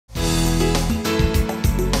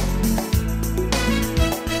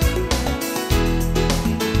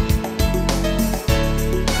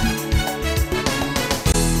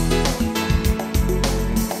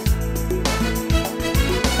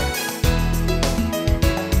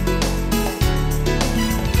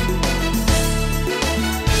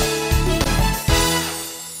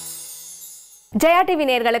Jaya TV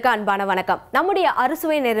நேயர்களுக்கு அன்பான வணக்கம். நம்முடைய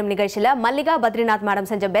அறுசுவை நேரம் நிகழ்ச்சியில மல்லிகா பத்ரிநாத் மேடம்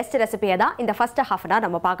செஞ்ச பெஸ்ட் ரெசிபியை தான் இந்த ஃபர்ஸ்ட் ஹாஃப் அன் ஹவர்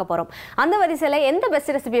நம்ம பார்க்க போறோம். அந்த வரிசையில எந்த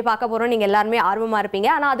பெஸ்ட் ரெசிபி பார்க்க போறோம் நீங்க எல்லாரும் ஆர்வமா இருப்பீங்க.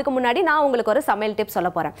 ஆனா அதுக்கு முன்னாடி நான் உங்களுக்கு ஒரு சமையல் டிப்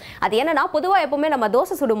சொல்ல போறேன். அது என்னன்னா பொதுவா எப்பவுமே நம்ம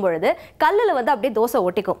தோசை சுடும் பொழுது கல்லுல வந்து அப்படியே தோசை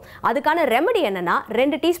ஒட்டிக்கும். அதுக்கான ரெமெடி என்னன்னா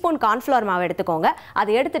 2 டீஸ்பூன் கார்ன்ஃப்ளவர் மாவு எடுத்துக்கோங்க.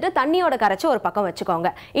 அதை எடுத்துட்டு தண்ணியோட கரைச்சு ஒரு பக்கம்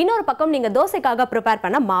வச்சுக்கோங்க. இன்னொரு பக்கம் நீங்க தோசைக்காக ப்ரிப்பேர்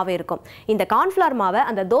பண்ண மாவு இருக்கும். இந்த கார்ன்ஃப்ளவர் மாவை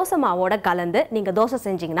அந்த தோசை மாவோட கலந்து நீங்க தோசை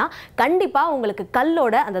செஞ்சீங்கன்னா கண்டிப்பா உங்களுக்கு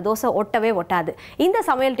கல்லோட அந்த தோசை ஒட்டவே ஒட்டாது. இந்த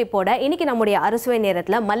சமையல் டிப்போட இன்னைக்கு நம்முடைய அறுசுவை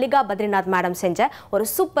நேரத்துல மல்லிகா பத்ரிநாத் மேடம் செஞ்ச ஒரு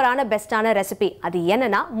சூப்பரான பெஸ்டான ரெசிபி. அது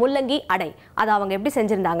என்னன்னா முள்ளங்கி அடை. அதை அவங்க எப்படி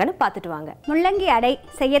செஞ்சிருந்தாங்கன்னு பார்த்துட்டு வாங்க. முள்ளங்கி அடை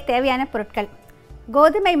செய்ய தேவையான பொருட்கள்: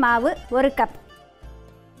 கோதுமை மாவு 1 கப்,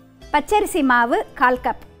 பச்சரிசி மாவு 1/4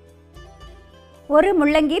 கப், ஒரு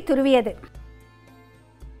முள்ளங்கி துருவியது,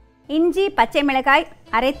 இஞ்சி பச்சை மிளகாய்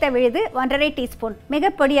அரைத்த விழுது 1½ டீஸ்பூன்,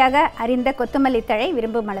 மிக பொடியாக அரிந்த கொத்தமல்லி தழை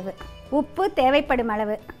விரும்பும் அளவு, உப்பு தேவைப்படும்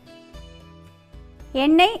அளவு,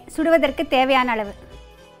 எண்ணெய் சுடுவதற்கு தேவையான அளவு.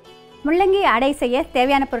 முள்ளங்கி அடை செய்ய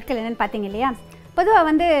தேவையான பொருட்கள் என்னென்னு பார்த்தீங்க இல்லையா? பொதுவாக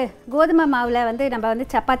வந்து கோதுமை மாவில் வந்து நம்ம வந்து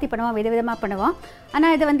சப்பாத்தி பண்ணுவோம், விதவிதமாக பண்ணுவோம்.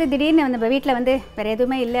 ஆனால் இது வந்து திடீர்னு நம்ம வீட்டில் வந்து வேறு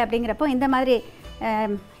எதுவுமே இல்லை அப்படிங்கிறப்போ இந்த மாதிரி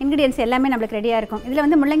இன்க்ரீடியன்ஸ் எல்லாமே நம்மளுக்கு ரெடியாக இருக்கும். இதில்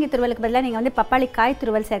வந்து முள்ளங்கி துருவலுக்கு பதிலாக நீங்கள் வந்து பப்பாளி காய்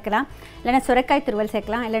துருவல் சேர்க்கலாம், இல்லைனா சுரைக்காய் துருவல்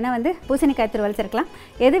சேர்க்கலாம், இல்லைனா வந்து பூசணிக்காய் துருவல் சேர்க்கலாம்.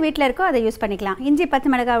 எது வீட்டில் இருக்கோ அதை யூஸ் பண்ணிக்கலாம். இஞ்சி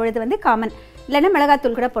பச்சை மிளகாய் விழுது வந்து காமன், இல்லைனா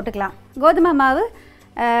மிளகாத்தூள் கூட போட்டுக்கலாம். கோதுமை மாவு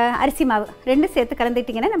அரிசி மாவு 2 சேர்த்து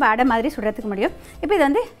கலந்துக்கிட்டிங்கன்னா நம்ம அடை மாதிரி சுடுறதுக்கு முடியும். இப்போ இது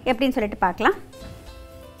வந்து எப்படின்னு சொல்லிட்டு பார்க்கலாம்.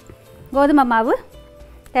 கோதுமை மாவு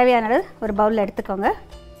தேவையான அளவு ஒரு பவுலில் எடுத்துக்கோங்க.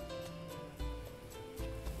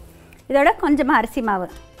 இதோட கொஞ்சமாக அரிசி மாவு,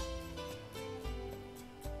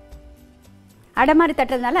 அடை மாதிரி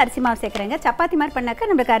தட்டுறதுனால அரிசி மாவு சேர்க்குறேங்க. சப்பாத்தி மாதிரி பண்ணாக்க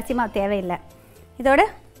நம்மளுக்கு அரிசி மாவு தேவையில்லை. இதோட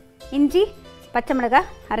இஞ்சி பச்சை மிளகாய்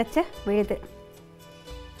அரைச்ச விழுது,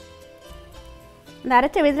 இந்த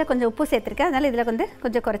அரைச்ச விழுதில் கொஞ்சம் உப்பு சேர்த்துருக்கேன், அதனால் இதில் வந்து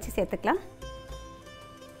கொஞ்சம் குறைச்சி சேர்த்துக்கலாம்.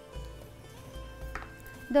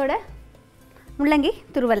 இதோட முள்ளங்கி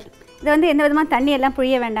துருவல், இதை வந்து எந்த விதமாக தண்ணி எல்லாம்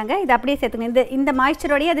புழிய வேண்டாங்க, இது அப்படியே சேர்த்துக்கணும். இந்த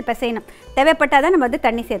மாய்ச்சரோடையே அது பிசையணும். தேவைப்பட்டால் தான் நம்ம வந்து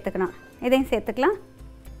தண்ணி சேர்த்துக்கணும். இதையும் சேர்த்துக்கலாம்.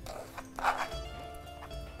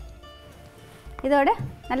 இதோட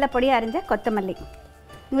நல்ல பொடியாக அரிஞ்ச கொத்தமல்லி,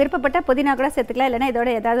 விருப்பப்பட்டால் புதினா கூட சேர்த்துக்கலாம், இல்லைனா இதோட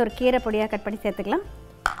ஏதாவது ஒரு கீரை பொடியாக கட் பண்ணி சேர்த்துக்கலாம்.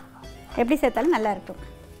 எப்படி சேர்த்தாலும் நல்லாயிருக்கும்.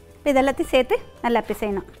 இப்போ இதெல்லாத்தையும் சேர்த்து நல்லா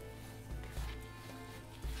பிசையணும்.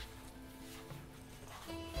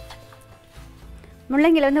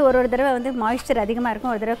 முள்ளங்கியில் வந்து ஒரு தடவை வந்து மாய்ஸ்சர் அதிகமாக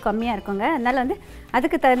இருக்கும், ஒரு தடவை கம்மியாக இருக்குங்க. அதனால் வந்து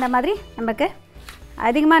அதுக்கு தகுந்த மாதிரி நமக்கு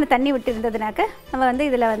அதிகமான தண்ணி விட்டு இருந்ததுனாக்க நம்ம வந்து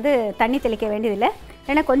இதில் வந்து தண்ணி தெளிக்க வேண்டியதில்லை.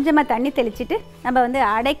 ஏன்னா கொஞ்சமாக தண்ணி தெளிச்சுட்டு நம்ம வந்து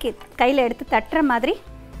அடைக்கு கையில் எடுத்து தட்டுற மாதிரி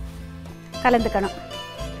கலந்துக்கணும்.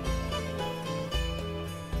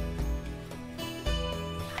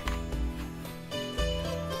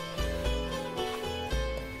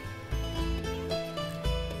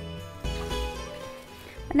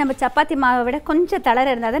 நம்ம சப்பாத்தி மாவை விட கொஞ்சம்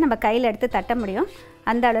தளர இருந்தால் தான் நம்ம கையில் எடுத்து தட்ட முடியும்.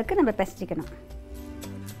 அந்த அளவுக்கு நம்ம பிசைச்சிக்கணும்.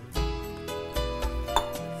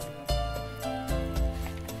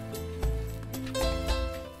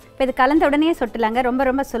 இப்போ இது கலந்த உடனே சொட்டலாங்க, ரொம்ப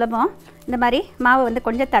ரொம்ப சுலபம். இந்த மாதிரி மாவை வந்து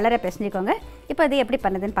கொஞ்சம் தளர பிசைஞ்சிக்கோங்க. இப்போ இது எப்படி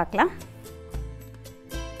பண்ணுதுன்னு பார்க்கலாம்.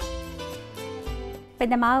 இப்போ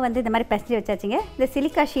இந்த மாவு வந்து இந்த மாதிரி பிசைஞ்சு வச்சாச்சுங்க. இந்த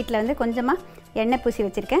சிலிக்கா ஷீட்டில் வந்து கொஞ்சமாக எண்ணெய் பூசி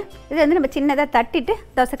வச்சுருக்கேன். இது வந்து நம்ம சின்னதாக தட்டிட்டு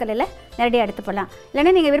தோசைக்கல்லில் நேரடியாக எடுத்து போடலாம்,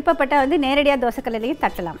 இல்லைன்னா நீங்கள் விருப்பப்பட்டால் வந்து நேரடியாக தோசைக்கல்லையும்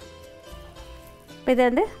தட்டலாம். இப்போ இது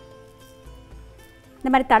வந்து இந்த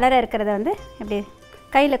மாதிரி தளர இருக்கிறத வந்து இப்படி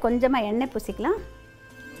கையில் கொஞ்சமாக எண்ணெய் பூசிக்கலாம்.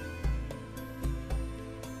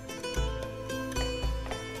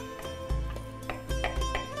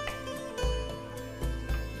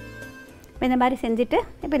 இப்போ இந்த மாதிரி செஞ்சுட்டு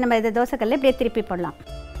இப்போ நம்ம இதை தோசைக்கல்லில் இப்படியே திருப்பி போடலாம்.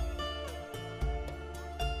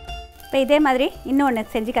 இப்போ இதே மாதிரி இன்னொன்று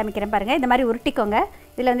செஞ்சு காமிக்கிறேன் பாருங்கள். இந்த மாதிரி உருட்டிக்கோங்க.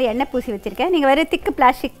 இதில் வந்து எண்ணெய் பூசி வச்சுருக்கேன். நீங்கள் வேறு திக்கு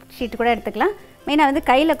பிளாஸ்டிக் ஷீட் கூட எடுத்துக்கலாம். மெயினாக வந்து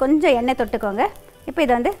கையில் கொஞ்சம் எண்ணெய் தொட்டுக்கோங்க. இப்போ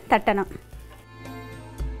இதை வந்து தட்டணும்.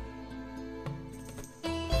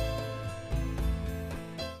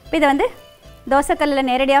 இப்போ இதை வந்து தோசைக்கல்லில்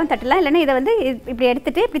நேரடியாகவும் தட்டலாம், இல்லைன்னா இதை வந்து இப்படி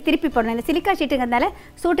எடுத்துகிட்டு இப்படி திருப்பி போடணும். இந்த சிலிக்கா ஷீட்டுங்கிறதுனால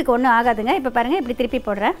சூட்டுக்கு ஒன்றும் ஆகாதுங்க. இப்போ பாருங்கள் இப்படி திருப்பி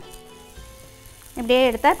போடுறேன். இப்படியே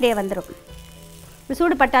எடுத்தால் இப்படியே வந்துடும். இப்போ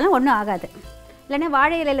சூடு பட்டாலும் ஒன்றும் ஆகாது. இல்லைன்னா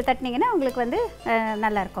வாழை இலையில் தட்டினீங்கன்னா உங்களுக்கு வந்து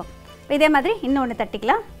நல்லாயிருக்கும். இப்போ இதே மாதிரி இன்னொன்று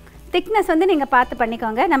தட்டிக்கலாம். திக்னஸ் வந்து நீங்கள் பார்த்து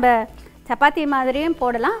பண்ணிக்கோங்க. நம்ம சப்பாத்தி மாதிரியும்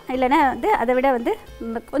போடலாம், இல்லைன்னா வந்து அதை விட வந்து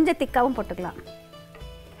கொஞ்சம் திக்காகவும் போட்டுக்கலாம்.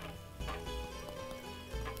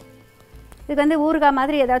 இதுக்கு வந்து ஊறுகாய்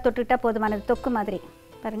மாதிரி ஏதாவது தொட்டுக்கிட்டால் போதுமானது, தொக்கு மாதிரி.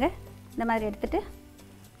 பாருங்கள் இந்த மாதிரி எடுத்துகிட்டு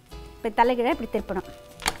இப்போ தலைகீழ இப்படி திருப்பணும்.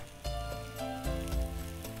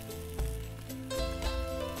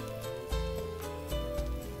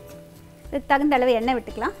 இதுக்கு தகுந்த அளவு எண்ணெய்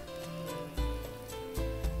விட்டுக்கலாம்.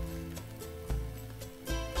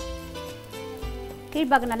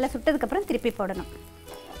 கீழ்பாகம் நல்லா சுட்டதுக்கப்புறம் திருப்பி போடணும்.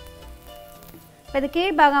 இப்போ இது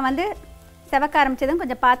கீழ்பாகம் வந்து செவக்க ஆரம்பிச்சதும்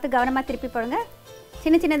கொஞ்சம் பார்த்து கவனமாக திருப்பி போடுங்க.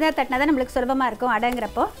 சின்ன சின்னதாக தட்டினா தான் நம்மளுக்கு சுலபமாக இருக்கும்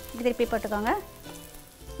அடங்குறப்போ. திருப்பி போட்டுக்கோங்க.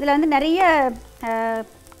 இதில் வந்து நிறைய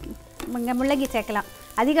முள்ளங்கி சேர்க்கலாம்.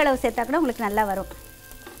 அதிக அளவு சேர்த்தா கூட உங்களுக்கு நல்லா வரும்.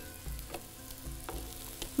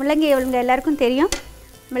 முள்ளங்கி உங்களுக்கு எல்லாருக்கும் தெரியும்,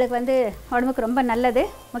 நம்மளுக்கு வந்து உடம்புக்கு ரொம்ப நல்லது.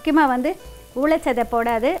 முக்கியமாக வந்து ஊழச்சதை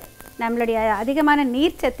போடாது. நம்மளுடைய அதிகமான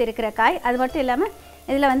நீர்ச்சத்து இருக்கிற காய். அது மட்டும் இல்லாமல்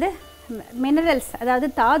இதில் வந்து மினரல்ஸ், அதாவது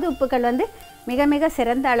தாது உப்புக்கள் வந்து மிக மிக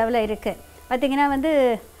சிறந்த அளவில் இருக்குது. பார்த்திங்கன்னா வந்து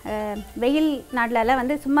வெயில் நாட்டிலலாம்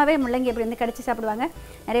வந்து சும்மாவே முள்ளங்கி இப்படி வந்து கடிச்சு சாப்பிடுவாங்க.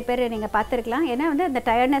 நிறைய பேர் நீங்கள் பார்த்துருக்கலாம். ஏன்னா வந்து அந்த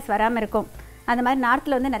டயர்ட்னஸ் வராமல் இருக்கும். அந்த மாதிரி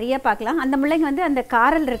நார்த்தில் வந்து நிறைய பார்க்கலாம். அந்த முள்ளங்கி வந்து அந்த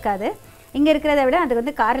காரல் இருக்காது. இங்கே இருக்கிறத விட அது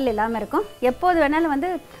வந்து காரல் இல்லாமல் இருக்கும். எப்போது வேணாலும் வந்து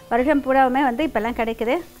வருஷம் பூராவுமே வந்து இப்போல்லாம்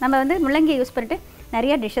கிடைக்குது. நம்ம வந்து முள்ளங்கியை யூஸ் பண்ணிட்டு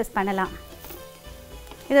நிறைய டிஷ்ஷஸ் பண்ணலாம்.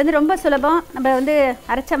 இது வந்து ரொம்ப சுலபம். நம்ம வந்து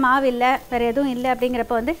அரைச்ச மாவு இல்லை, வேறு எதுவும் இல்லை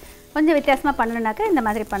அப்படிங்கிறப்ப வந்து கொஞ்சம் வித்தியாசமாக பண்ணணுன்னாக்கா இந்த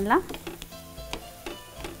மாதிரி பண்ணலாம்.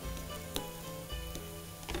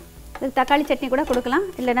 இதுக்கு தக்காளி சட்னி கூட கொடுக்கலாம்.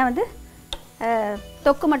 இல்லைன்னா வந்து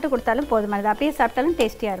தொக்கு மட்டும் கொடுத்தாலும் போதுமானது. அப்படியே சாப்பிட்டாலும்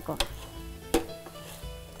டேஸ்டியாக இருக்கும்.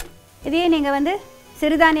 இதையே நீங்கள் வந்து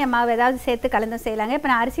சிறுதானிய மாவு ஏதாவது சேர்த்து கலந்தும் செய்யலாங்க. இப்போ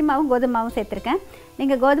நான் அரிசி மாவும் கோதுமை மாவும் சேர்த்துருக்கேன்.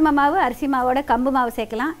 நீங்கள் கோதுமை மாவு அரிசி மாவோட கம்பு மாவு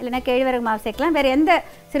சேர்க்கலாம், இல்லைனா கேழ்வரகு மாவு சேர்க்கலாம். வேறு எந்த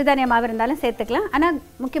சிறுதானிய மாவு இருந்தாலும் சேர்த்துக்கலாம். ஆனால்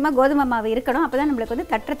முக்கியமாக கோதுமை மாவு இருக்கணும். அப்போ தான் நம்மளுக்கு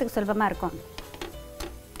வந்து தட்டுறதுக்கு சுலபமாக இருக்கும்.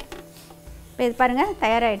 இப்போ இது பாருங்கள்,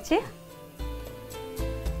 தயாராகிடுச்சு.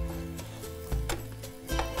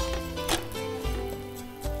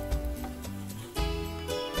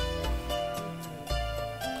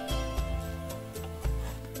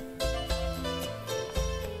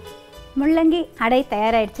 முள்ளங்கி அடை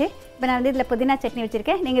தயாராகிடுச்சு. இப்போ நான் வந்து இதில் புதினா சட்னி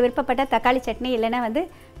வச்சுருக்கேன். நீங்கள் விருப்பப்பட்ட தக்காளி சட்னி இல்லைன்னா வந்து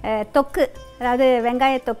தொக்கு, அதாவது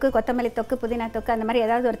வெங்காய தொக்கு, கொத்தமல்லி தொக்கு, புதினா தொக்கு, அந்த மாதிரி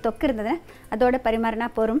ஏதாவது ஒரு தொக்கு இருந்ததுன்னா அதோட பரிமாறினா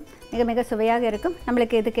போரும். மிக மிக சுவையாக இருக்கும்.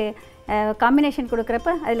 நம்மளுக்கு இதுக்கு காம்பினேஷன்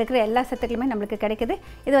கொடுக்குறப்ப அதில் இருக்கிற எல்லா சத்துக்களுமே நம்மளுக்கு கிடைக்குது.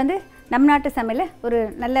 இது வந்து நம் நாட்டு சமையல் ஒரு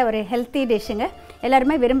நல்ல ஒரு ஹெல்த்தி டிஷ்ஷுங்க.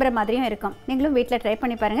 எல்லாருமே விரும்புகிற மாதிரியும் இருக்கும். நீங்களும் வீட்டில் ட்ரை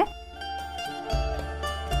பண்ணி பாருங்கள்.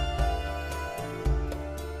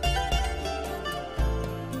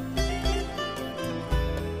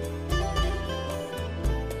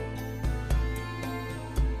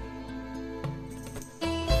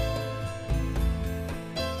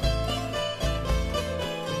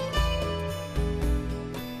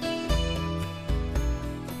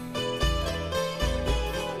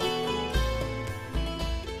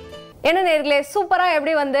 என்ன நேர்களே, சூப்பரா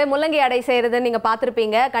எப்படி வந்து முள்ளங்கி அடை செய்யறதுன்னு நீங்க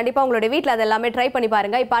பார்த்திருப்பீங்க. கண்டிப்பா உங்களுடைய வீட்டில் அது எல்லாமே ட்ரை பண்ணி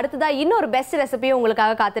பாருங்க. இப்போ அடுத்ததா இன்னொரு பெஸ்ட் ரெசிபியும்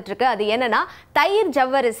உங்களுக்காக காத்துட்டு இருக்கு. அது என்னன்னா தயிர்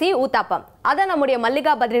ஜவ்வரிசி ஊத்தாப்பம். அதை நம்முடைய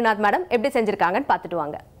மல்லிகா பத்ரிநாத் மேடம் எப்படி செஞ்சிருக்காங்கன்னு பார்த்துட்டு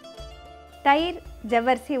வாங்க. தயிர்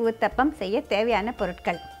ஜவ்வரிசி ஊத்தப்பம் செய்ய தேவையான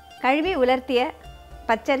பொருட்கள்: கழுவி உலர்த்திய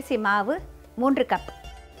பச்சரிசி மாவு 3 கப்,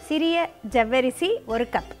 சிறிய ஜவ்வரிசி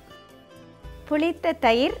 1 கப், புளித்த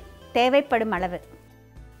தயிர் தேவைப்படும் அளவு,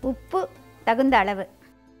 உப்பு தகுந்த அளவு,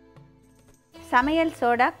 சமையல்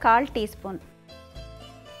சோடா 1/4 டீஸ்பூன்,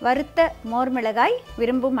 வறுத்த மோர் மிளகாய்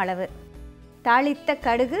விரும்பும் அளவு, தாளித்த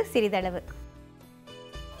கடுகு சிறிதளவு,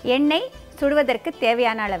 எண்ணெய் சுடுவதற்கு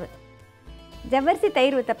தேவையான அளவு. ஜவ்வரிசி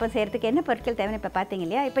தயிர் ஊத்தப்பம் செய்கிறதுக்கு என்ன பொருட்கள் தேவைன்னு இப்போ பார்த்தீங்க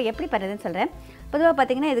இல்லையா? இப்போ எப்படி பண்ணுறதுன்னு சொல்கிறேன். பொதுவாக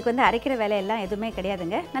பார்த்தீங்கன்னா இதுக்கு வந்து அரைக்கிற வேலையெல்லாம் எதுவுமே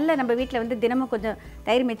கிடையாதுங்க. நல்லா நம்ம வீட்டில் வந்து தினமும் கொஞ்சம்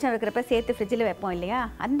தயிர் மிச்சம் வைக்கிறப்ப சேர்த்து ஃப்ரிட்ஜில் வைப்போம் இல்லையா?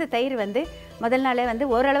 அந்த தயிர் வந்து முதல் நாளே வந்து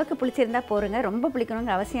ஓரளவுக்கு புளிச்சிருந்தால் போருங்க. ரொம்ப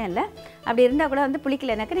புளிக்கணுங்கிற அவசியம் இல்லை. அப்படி இருந்தால் கூட வந்து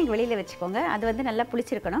புளிக்கலைனாக்கா நீங்கள் வெளியில் வச்சுக்கோங்க. அது வந்து நல்லா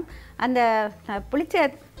புளிச்சிருக்கணும். அந்த புளிச்ச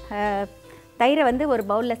தயிரை வந்து ஒரு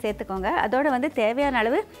பவுலில் சேர்த்துக்கோங்க. அதோடு வந்து தேவையான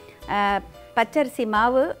அளவு பச்சரிசி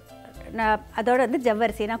மாவு, அதோடு வந்து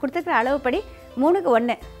ஜவ்வரிசி நான் கொடுத்துருக்குற அளவுப்படி 3க்கு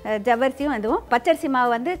 1 ஜவ்வரிசியும் அதுவும். பச்சரிசி மாவு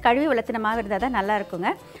வந்து கழுவி உலர்த்தின மாவு இருந்தால் தான் நல்லா இருக்குங்க.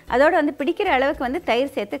 அதோடு வந்து பிடிக்கிற அளவுக்கு வந்து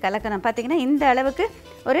தயிர் சேர்த்து கலக்கணும். பார்த்திங்கன்னா இந்த அளவுக்கு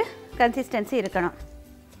ஒரு கன்சிஸ்டன்சி இருக்கணும்.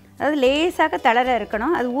 அதாவது லேசாக தளர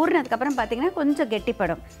இருக்கணும். அது ஊறினதுக்கப்புறம் பார்த்திங்கன்னா கொஞ்சம்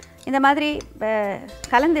கெட்டிப்படும். இந்த மாதிரி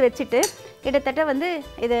கலந்து வச்சுட்டு கிட்டத்தட்ட வந்து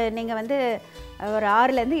இது நீங்கள் வந்து ஒரு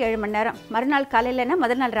 6லேருந்து 7 மணி நேரம், மறுநாள் காலையிலன்னா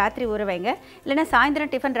முதல் நாள் ராத்திரி ஊற வைங்க. இல்லைன்னா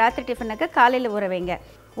சாயந்தரம் டிஃபன், ராத்திரி டிஃபனுக்கு காலையில் ஊற வைங்க.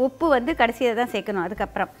 உப்பு வந்து கடைசியாக தான் சேர்க்கணும்.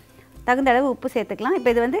 அதுக்கப்புறம் தகுந்த அளவு உப்பு சேர்த்துக்கலாம். இப்போ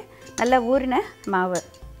இது வந்து நல்லா ஊறின மாவு.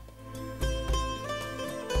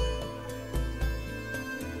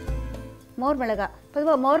 மோர் மிளகாய்,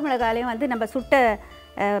 பொதுவாக மோர் மிளகாயிலையும் வந்து நம்ம சுட்ட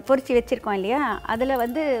பொரிச்சு வச்சுருக்கோம் இல்லையா? அதில்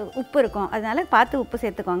வந்து உப்பு இருக்கும். அதனால் பார்த்து உப்பு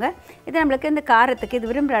சேர்த்துக்கோங்க. இது நம்மளுக்கு இந்த காரத்துக்கு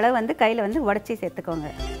இது விரும்புகிற அளவு வந்து கையில் வந்து உடச்சி சேர்த்துக்கோங்க.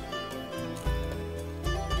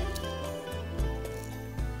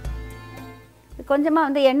 கொஞ்சமாக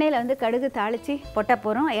வந்து எண்ணெயில் வந்து கடுகு தாளித்து போட்டால்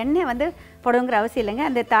போகிறோம். எண்ணெய் வந்து போடுங்கிற அவசியம் இல்லைங்க.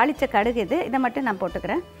 அந்த தாளித்த கடுகு இதை மட்டும் நான்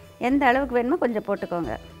போட்டுக்கிறேன். எந்த அளவுக்கு வேணுமோ கொஞ்சம்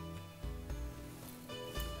போட்டுக்கோங்க.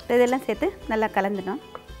 இதெல்லாம் சேர்த்து நல்லா கலந்துடும்.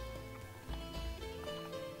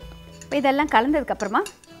 இப்போ இதெல்லாம் கலந்ததுக்கப்புறமா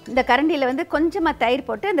இந்த கரண்டியில் வந்து கொஞ்சமாக தயிர்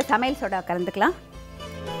போட்டு இந்த சமையல் சோடா கலந்துக்கலாம்.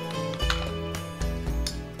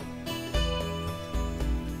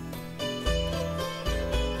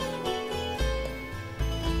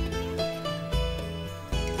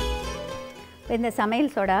 இந்த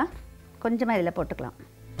சமையல் சோடா கொஞ்சமாக இதில் போட்டுக்கலாம்.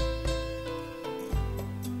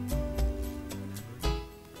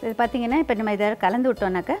 இது பார்த்திங்கன்னா இப்போ நம்ம இதை கலந்து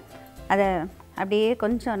விட்டோம்னாக்க அதை அப்படியே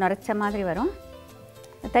கொஞ்சம் நுரைச்ச மாதிரி வரும்.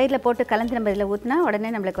 தயிரில் போட்டு கலந்து நம்ம இதில் ஊற்றினா உடனே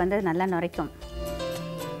நம்மளுக்கு வந்து நல்லா நுரைக்கும்.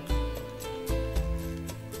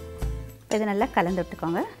 இது நல்லா கலந்து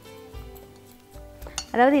விட்டுக்கோங்க.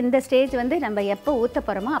 அதாவது இந்த ஸ்டேஜ் வந்து நம்ம எப்போ ஊற்ற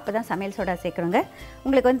போகிறோமோ அப்போ தான் சமையல் சோடா சேர்க்குறோங்க.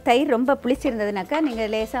 உங்களுக்கு வந்து தயிர் ரொம்ப புளிச்சிருந்ததுனாக்கா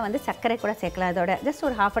நீங்கள் லேசாக வந்து சர்க்கரை கூட சேர்க்கலாம். அதோட ஜஸ்ட்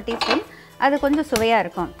ஒரு 1/2 டீஸ்பூன், அது கொஞ்சம் சுவையாக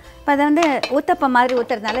இருக்கும். இப்போ அதை வந்து ஊத்தப்பம் மாதிரி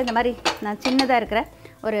ஊற்றுறதுனால இந்த மாதிரி நான் சின்னதாக இருக்கிற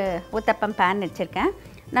ஒரு ஊத்தப்பம் பேன் வச்சுருக்கேன்.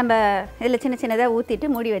 நம்ம இதில் சின்ன சின்னதாக ஊற்றிட்டு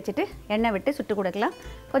மூடி வச்சுட்டு எண்ணெய் விட்டு சுட்டு கொடுக்கலாம்.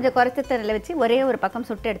 கொஞ்சம் குறைச்ச தண்ணியில் வச்சு ஒரே ஒரு பக்கம்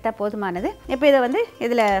சுட்டு எடுத்தால் போதுமானது. இப்போ இதை வந்து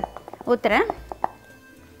இதில் ஊற்றுறேன்.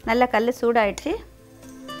 நல்லா கல் சூடாயிடுச்சு.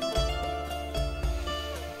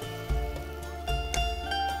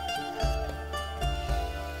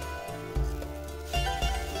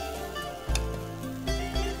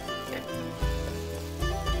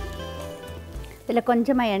 இதில்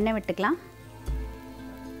கொஞ்சமாக எண்ணெய் விட்டுக்கலாம்.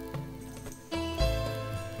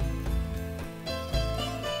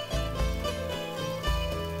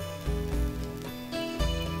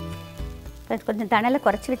 கொஞ்சம் தணலை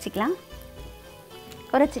குறைச்சி வச்சுக்கலாம்.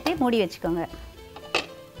 குறைச்சிட்டு மூடி வச்சுக்கோங்க.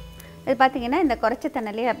 இது பார்த்திங்கன்னா இந்த குறைச்ச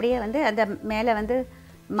தண்ணிலே அப்படியே வந்து அந்த மேலே வந்து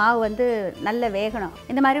மாவு வந்து நல்ல வேகணும்.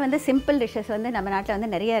 இந்த மாதிரி வந்து சிம்பிள் டிஷ்ஷஸ் வந்து நம்ம நாட்டில் வந்து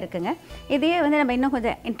நிறையா இருக்குங்க. இதையே வந்து நம்ம இன்னும்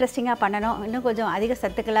கொஞ்சம் இன்ட்ரெஸ்டிங்காக பண்ணணும், இன்னும் கொஞ்சம் அதிக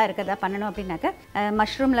சத்துக்களாக இருக்கிறதா பண்ணணும் அப்படின்னாக்கா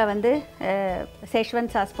மஷ்ரூமில் வந்து சேஷ்வன்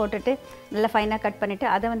சாஸ் போட்டுட்டு நல்லா ஃபைனாக கட் பண்ணிவிட்டு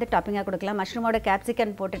அதை வந்து டாப்பிங்காக கொடுக்கலாம். மஷ்ரூமோட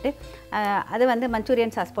கேப்சிகன் போட்டுட்டு அதை வந்து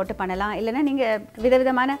மஞ்சூரியன் சாஸ் போட்டு பண்ணலாம். இல்லைனா நீங்கள்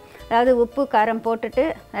விதவிதமான அதாவது உப்பு காரம் போட்டுட்டு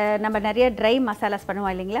நம்ம நிறைய ட்ரை மசாலாஸ்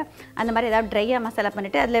பண்ணுவோம் இல்லைங்களா, அந்த மாதிரி ஏதாவது ட்ரையாக மசாலா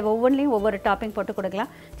பண்ணிவிட்டு அதில் ஒவ்வொன்றிலையும் ஒவ்வொரு டாப்பிங் போட்டு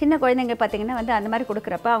கொடுக்கலாம். சின்ன குழந்தைங்க பார்த்திங்கன்னா வந்து அந்த மாதிரி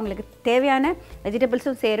கொடுக்குறப்ப அவங்களுக்கு தேவையான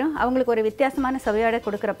வெஜிடபிள்ஸும் சேரும், அவங்களுக்கு ஒரு வித்தியாசமான சுவையோட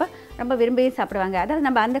கொடுக்குறப்ப ரொம்ப விரும்பியும் சாப்பிடுவாங்க. அதாவது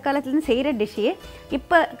நம்ம அந்த காலத்துலேருந்து செய்கிற டிஷ்ஷையே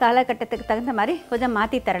இப்போ காலகட்டத்துக்கு தகுந்த மாதிரி கொஞ்சம்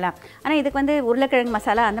மாற்றி தரலாம். ஆனால் இதுக்கு வந்து உருளைக்கிழங்கு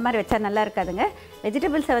மசாலா அந்த மாதிரி வச்சா நல்லா இருக்காதுங்க.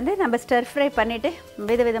 வெஜிடபிள்ஸை வந்து நம்ம ஸ்டர் ஃப்ரை பண்ணிவிட்டு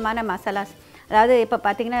விதவிதமான மசாலாஸ், அதாவது இப்போ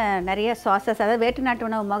பார்த்திங்கன்னா நிறைய சாஸஸ், அதாவது வேட்டு நாட்டு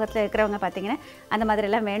உணவு முகத்தில் இருக்கிறவங்க பார்த்திங்கன்னா அந்த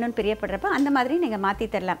மாதிரிலாம் வேணும்னு பிரியப்படுறப்ப அந்த மாதிரி நீங்கள் மாற்றி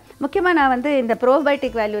தரலாம். முக்கியமாக நான் வந்து இந்த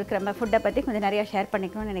ப்ரோபயோட்டிக் வேல்யூ இருக்கிற நம்ம ஃபுட்டை பற்றி கொஞ்சம் நிறையா ஷேர்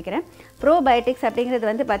பண்ணிக்கணும்னு நினைக்கிறேன். ப்ரோபயோட்டிக்ஸ் அப்படிங்கிறது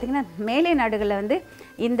வந்து பார்த்திங்கன்னா மேலை நாடுகளில் வந்து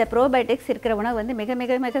இந்த ப்ரோபயோட்டிக்ஸ் இருக்கிற உணவு வந்து மிக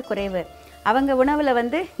மிக மிக குறைவு. அவங்க உணவில்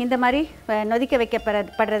வந்து இந்த மாதிரி நொதிக்க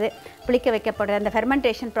வைக்கப்படுறது, புளிக்க வைக்கப்படுற அந்த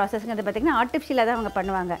ஃபெர்மெண்டேஷன் ப்ராசஸ்ங்கிறது பார்த்திங்கன்னா ஆர்டிஃபிஷியலாக தான் அவங்க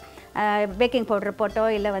பண்ணுவாங்க. பேக்கிங் பவுடர் போட்டோ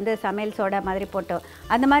இல்லை வந்து சமையல் சோடா மாதிரி போட்டோ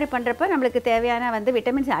அந்த மாதிரி பண்ணுறப்ப நம்மளுக்கு தேவையான வந்து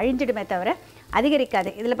விட்டமின்ஸ் அழிஞ்சிடுமே தவிர அதிகரிக்காது.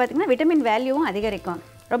 இதில் பார்த்திங்கன்னா விட்டமின் வேல்யூவும் அதிகரிக்கும்,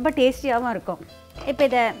 ரொம்ப டேஸ்டியாகவும் இருக்கும். இப்போ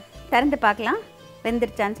இதை திறந்து பார்க்கலாம்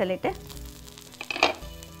வெந்துருச்சான்னு சொல்லிட்டு.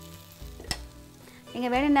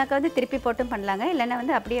 நீங்கள் வேணும்னாக்கா வந்து திருப்பி போட்டும் பண்ணலாங்க, இல்லைன்னா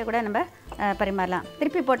வந்து அப்படியே கூட நம்ம பரிமாறலாம்.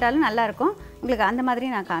 திருப்பி போட்டாலும் நல்லாயிருக்கும். உங்களுக்கு அந்த மாதிரி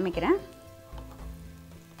நான் காமிக்கிறேன்.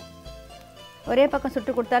 ஒரே பக்கம்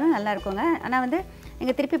சுட்டு கொடுத்தாலும் நல்லா இருக்குங்க. ஆனால் வந்து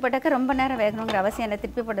நீங்கள் திருப்பி போட்டாக்க ரொம்ப நேரம் வேகணுங்கிற அவசியம் இல்லை.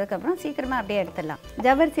 திருப்பி போட்டதுக்கப்புறம் சீக்கிரமாக அப்படியே எடுத்துடலாம்.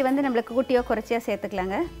 ஜவ்வரிசி வந்து நம்மளுக்கு கூட்டியோ குறைச்சியோ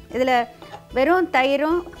சேர்த்துக்கலாங்க. இதில் வெறும்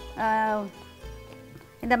தயிரும்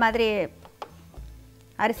இந்த மாதிரி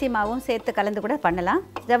அரிசி மாவும் சேர்த்து கலந்து கூட பண்ணலாம்,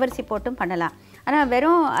 ஜவ்வரிசி போட்டும் பண்ணலாம். ஆனால்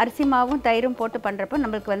வெறும் அரிசி மாவும் தயிரும் போட்டு பண்ணுறப்போ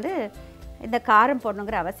நம்மளுக்கு வந்து இந்த காரம்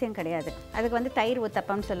போடணுங்கிற அவசியம் கிடையாது. அதுக்கு வந்து தயிர்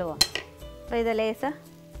ஊத்தப்பம்னு சொல்லுவோம். இப்போ இதை லேசாக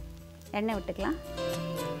எண்ணெய் விட்டுக்கலாம்.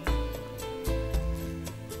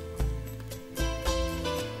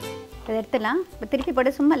 இதை எடுத்துடலாம். இப்போ திருப்பி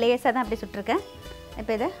போட்டு சும்மா லேசாக தான் அப்படி சுட்டிருக்கேன்.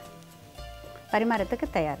 இப்போ இதை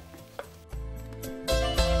பரிமாறத்துக்கு தயார்.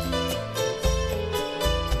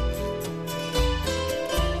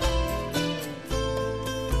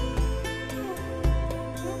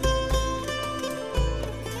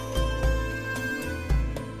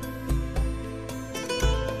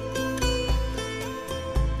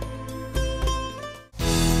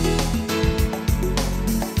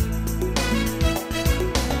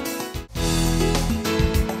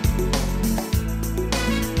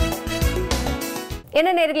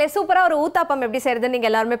 என்ன நேர்களே, சூப்பரா ஒரு ஊத்தாப்பம் எப்படி செய்யறதுன்னு நீங்க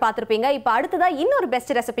எல்லாருமே பார்த்திருப்பீங்க. இப்போ அடுத்ததா இன்னொரு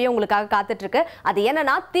பெஸ்ட் ரெசிபியும் உங்களுக்காக காத்துட்டு இருக்கு. அது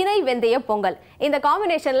என்னன்னா திணை வெந்தய பொங்கல். இந்த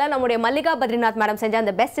காம்பினேஷன்ல நம்முடைய மல்லிகா பத்ரிநாத் மேடம் செஞ்ச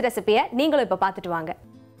அந்த பெஸ்ட் ரெசிபியை நீங்களும் இப்போ பார்த்துட்டு வாங்க.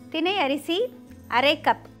 திணை அரிசி 1/2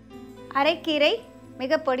 கப், அரைக்கீரை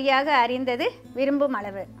மிக பொடியாக அரிந்தது விரும்பும்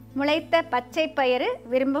அளவு, முளைத்த பச்சை பயிறு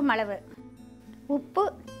விரும்பும் அளவு, உப்பு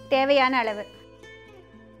தேவையான அளவு,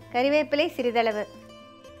 கறிவேப்பிலை சிறிதளவு,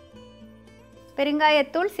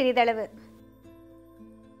 பெருங்காயத்தூள் சிறிதளவு,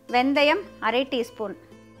 வெந்தயம் அரை டீஸ்பூன்,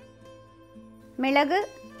 மிளகு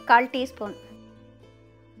 1/4 டீஸ்பூன்,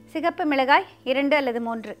 சிகப்பு மிளகாய் 2 அல்லது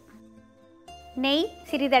 3, நெய்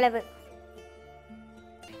சிறிதளவு.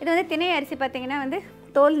 இது வந்து திணை அரிசி பார்த்திங்கன்னா வந்து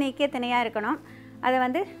தோல் நீக்கிய திணையாக இருக்கணும். அதை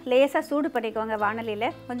வந்து லேசாக சூடு பண்ணிக்கோங்க வாணலியில்,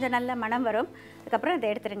 கொஞ்சம் நல்ல மணம் வரும். அதுக்கப்புறம் அதை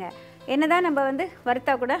எடுத்துடுங்க. என்ன தான் நம்ம வந்து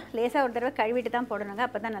வறுத்தா கூட லேசாக ஒரு தடவை கழுவிட்டு தான் போடணுங்க,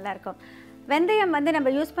 அப்போ தான் நல்லாயிருக்கும். வெந்தயம் வந்து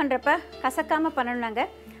நம்ம யூஸ் பண்ணுறப்ப கசக்காமல் பண்ணணுனாங்க,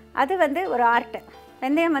 அது வந்து ஒரு ஆர்ட்.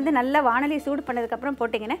 வெந்தயம் வந்து நல்லா வாணலி சூடு பண்ணதுக்கப்புறம்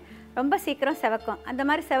போட்டிங்கன்னா ரொம்ப சீக்கிரம் செவக்கும். அந்த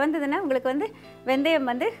மாதிரி செவந்ததுன்னா உங்களுக்கு வந்து வெந்தயம்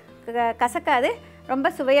வந்து கசக்காது, ரொம்ப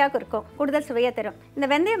சுவையாக இருக்கும், கூடுதல் சுவையாக தரும். இந்த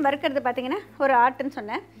வெந்தயம் வறுக்கிறது பார்த்திங்கன்னா ஒரு ஆர்ட்டுன்னு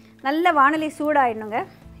சொன்னேன். நல்ல வாணலி சூடாகிடணுங்க.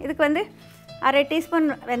 இதுக்கு வந்து அரை டீஸ்பூன்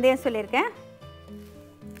வெந்தயம் சொல்லியிருக்கேன்.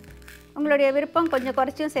 உங்களுடைய விருப்பம் கொஞ்சம்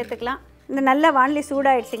குறைச்சியும் சேர்த்துக்கலாம். இந்த நல்ல வாணலி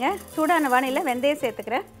சூடாகிடுச்சிங்க. சூடான வாணலியில் வெந்தயம்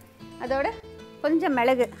சேர்த்துக்கிறேன். அதோட கொஞ்சம்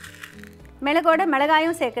மிளகோட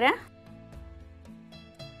மிளகாயும் சேர்க்குறேன்.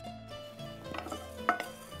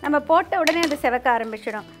 நம்ம போட்ட உடனே அது செவக்க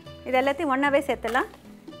ஆரம்பிச்சிடும். இது எல்லாத்தையும் ஒன்றாவே சேர்த்துலாம்.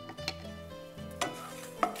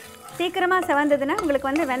 சீக்கிரமாக செவந்ததுன்னா உங்களுக்கு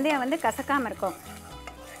வந்து வெந்தயம் வந்து கசக்காமல் இருக்கும்.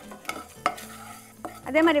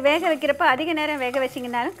 அதே மாதிரி வேக வைக்கிறப்ப அதிக நேரம் வேக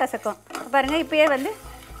வச்சிங்கனாலும் கசக்கும். பாருங்கள், இப்போயே வந்து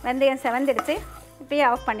வெந்தயம் செவந்துடுச்சு. இப்போயே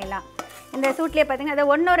ஆஃப் பண்ணிடலாம். இந்த சூட்லேயே பார்த்திங்கன்னா அதை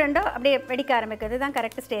 1 or 2 அப்படியே வெடிக்க ஆரம்பிக்கும். இதுதான்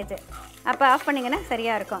கரெக்ட் ஸ்டேஜ். அப்போ ஆஃப் பண்ணிங்கன்னா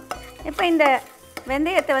சரியாக இருக்கும். இப்போ இந்த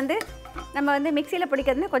வெந்தயத்தை வந்து நம்ம வந்து மிக்சியில்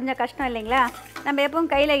பிடிக்கிறதுனா கொஞ்சம் கஷ்டம் இல்லைங்களா? நம்ம எப்பவும்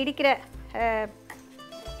கையில் இடிக்கிற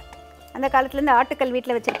அந்த காலத்துலேருந்து ஆட்டுக்கல்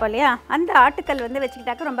வீட்டில் வச்சுருப்போம் இல்லையா, அந்த ஆட்டுக்கல் வந்து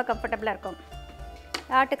வச்சுக்கிட்டாக்க ரொம்ப கம்ஃபர்டபுளாக இருக்கும்.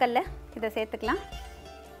 ஆட்டுக்கல்ல இதை சேர்த்துக்கலாம்.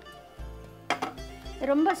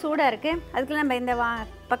 ரொம்ப சூடாக இருக்குது. அதுக்குள்ள நம்ம இந்த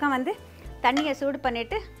பக்கம் வந்து தண்ணியை சூடு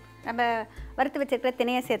பண்ணிவிட்டு நம்ம வறுத்து வச்சுருக்கிற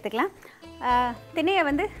திணையை சேர்த்துக்கலாம். திணையை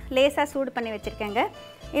வந்து லேசாக சூடு பண்ணி வச்சுருக்கேங்க.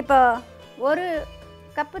 இப்போ 1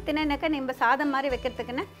 கப்பு திணைனாக்கா நம்ம சாதம் மாதிரி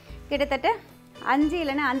வைக்கிறதுக்குன்னு கிட்டத்தட்ட 5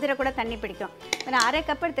 இல்லைன்னா 5.5 கூட தண்ணி பிடிக்கும். நான் அரை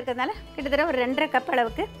கப் எடுத்துருக்கிறதுனால கிட்டத்தட்ட ஒரு 2.5 கப்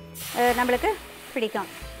அளவுக்கு நம்மளுக்கு பிடிக்கும்.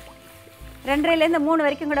 2.5லேருந்து 3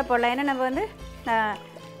 வரைக்கும் கூட போடலாம். ஏன்னா நம்ம வந்து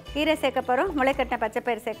கீரை சேர்க்க போகிறோம், முளைக்கட்டின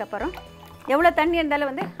பச்சைப்பயிறு சேர்க்க போகிறோம். எவ்வளோ தண்ணி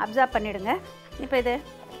இருந்தாலும் வந்து அப்சார்ப் பண்ணிவிடுங்க. இப்போ இது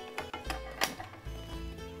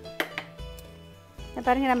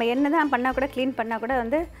பாருங்கள், நம்ம என்ன தான் பண்ணால் கூட க்ளீன் பண்ணால் கூட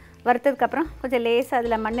வந்து வறுத்ததுக்கப்புறம் கொஞ்சம் லேசாக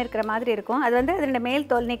அதில் மண் இருக்கிற மாதிரி இருக்கும். அது வந்து அதோட மேல்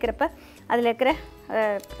தோல் நீக்கிறப்ப அதில் இருக்கிற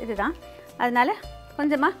இதுதான். அதனால்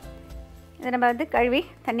கொஞ்சமாக இதை நம்ம வந்து கழுவி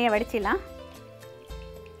தண்ணியை வடிச்சிடலாம்.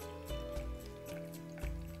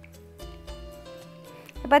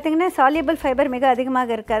 பார்த்திங்கன்னா சால்யூபிள் ஃபைபர் மிக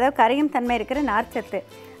அதிகமாக இருக்குது. அதாவது கரையும் தன்மை இருக்கிற நார்ச்சத்து.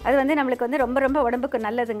 அது வந்து நம்மளுக்கு வந்து ரொம்ப ரொம்ப உடம்புக்கு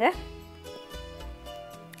நல்லதுங்க.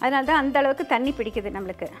 அதனால தான் அந்த அளவுக்கு தண்ணி பிடிக்குது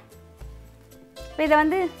நம்மளுக்கு. இப்போ இதை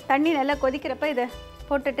வந்து தண்ணி நல்லா கொதிக்கிறப்ப இதை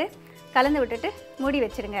போட்டுட்டு கலந்து விட்டுட்டு மூடி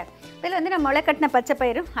வச்சுருங்க. இதில் வந்து நான் முளைக்கட்டின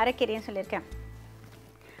பச்சைப்பயிரும் அரைக்கீரையும் சொல்லியிருக்கேன்.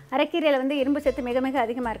 அரைக்கீரையில் வந்து இரும்பு சத்து மிக மிக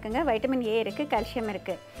அதிகமாக இருக்குங்க. வைட்டமின் ஏ இருக்குது, கால்சியம்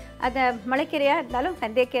இருக்குது. அதை முளைக்கீரையாக இருந்தாலும்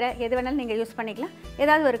வெந்தயக்கீரை எது வேணாலும் நீங்கள் யூஸ் பண்ணிக்கலாம்.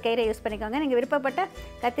 ஏதாவது ஒரு கீரை யூஸ் பண்ணிக்கோங்க. நீங்கள் விருப்பப்பட்ட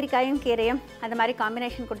கத்திரிக்காயும் கீரையும் அந்த மாதிரி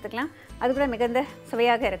காம்பினேஷன் கொடுத்துக்கலாம். அது கூட மிகுந்த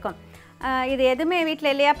சுவையாக இருக்கும். இது எதுவுமே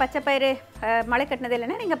வீட்டில் இல்லையா, பச்சைப்பயிறு முளைக்கட்டினது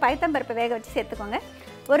இல்லைன்னா நீங்கள் பயத்தம்பருப்பு வேக வச்சு சேர்த்துக்கோங்க.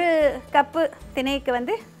 1 கப்பு திணைக்கு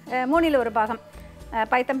வந்து 3ல் 1 பாகம்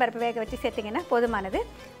பயத்தம்பருப்பு வேக வச்சு சேர்த்திங்கன்னா போதுமானது.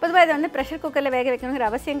 பொதுவாக இதை வந்து ப்ரெஷர் குக்கரில் வேக வைக்கணுங்கிற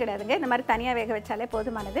அவசியம் கிடையாதுங்க. இந்த மாதிரி தனியாக வேக வச்சாலே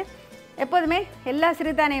போதுமானது. எப்போதுமே எல்லா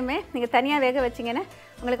சிறுதானியமே நீங்கள் தனியாக வேக வச்சிங்கன்னா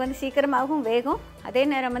உங்களுக்கு வந்து சீக்கிரமாகவும் வேகும். அதே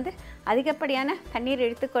நேரம் வந்து அதிகப்படியான தண்ணீர்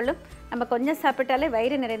இழுத்துக்கொள்ளும். நம்ம கொஞ்சம் சாப்பிட்டாலே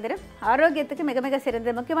வயிறு நிறைந்துடும். ஆரோக்கியத்துக்கு மிக மிக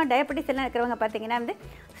சிறந்தது. முக்கியமாக டயபெட்டிஸ் எல்லாம் இருக்கிறவங்க பார்த்திங்கன்னா வந்து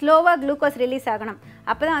ஸ்லோவாக குளுக்கோஸ் ரிலீஸ் ஆகணும்.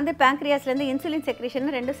 அப்போ தான் வந்து பேங்க்ரியாஸ்லேருந்து இன்சுலின்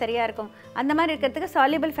செக்ரேஷன் ரெண்டும் சரியாக இருக்கும். அந்த மாதிரி இருக்கிறதுக்கு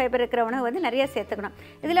சால்யூபிள் ஃபைபர் இருக்கிற உணவு வந்து நிறைய சேர்த்துக்கணும்.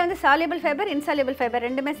 இதில் வந்து சால்யூபிள் ஃபைபர், இன்சால்யூபிள் ஃபைபர்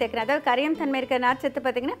ரெண்டுமே சேர்க்கணும். அதாவது கரையும் தன்மை இருக்கிற நார்ச்சத்து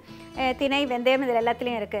பார்த்திங்கன்னா திணை, வெந்தயம் இதில்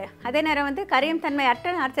எல்லாத்துலேயும் இருக்குது. அதே நேரம் வந்து கரையும் தன்மை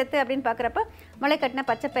அற்ற நார்ச்சத்து அப்படின்னு பார்க்குறப்ப முளைக்கட்டின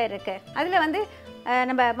பச்சைப்பயிர் இருக்குது. அதில் வந்து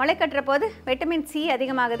நம்ம முளை கட்டுற போது வைட்டமின் சி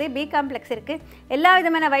அதிகமாகுது, பி காம்ப்ளெக்ஸ் இருக்குது. எல்லா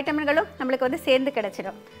விதமான வைட்டமின்களும் நம்மளுக்கு வந்து சேர்ந்து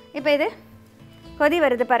கிடச்சிடும். இப்போ இது கொதி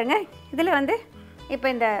வருது பாருங்கள். இதில் வந்து இப்போ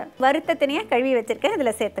இந்த வறுத்த திணையை கழுவி வச்சுருக்கேன்,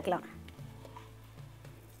 இதில் சேர்த்துக்கலாம்.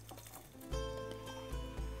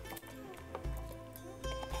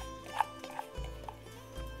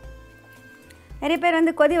 நிறைய பேர்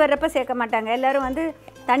வந்து கொதி வர்றப்போ சேர்க்க மாட்டாங்க. எல்லோரும் வந்து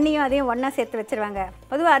தண்ணியும் அதையும் ஒன்றா சேர்த்து வச்சுருவாங்க.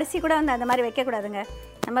 பொதுவாக அரிசி கூட வந்து அந்த மாதிரி வைக்கக்கூடாதுங்க.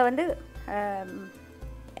 நம்ம வந்து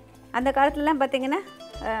அந்த காலத்துலலாம் பார்த்திங்கன்னா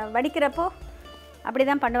வடிக்கிறப்போ அப்படி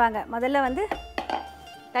தான் பண்ணுவாங்க. முதல்ல வந்து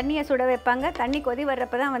தண்ணியை சுட வைப்பாங்க. தண்ணி கொதி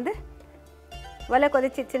வர்றப்போ தான் வந்து ஒலை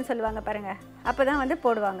கொதிச்சிச்சுன்னு சொல்லுவாங்க பாருங்கள், அப்போ தான் வந்து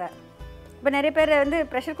போடுவாங்க. இப்போ நிறைய பேர் வந்து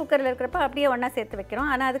ப்ரெஷர் குக்கரில் இருக்கிறப்ப அப்படியே ஒன்றா சேர்த்து வைக்கிறோம்.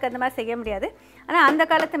 ஆனால் அதுக்கு அந்த மாதிரி செய்ய முடியாது. ஆனால் அந்த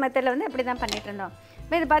காலத்து மெத்தடில் வந்து அப்படி தான் பண்ணிகிட்டு இருந்தோம்.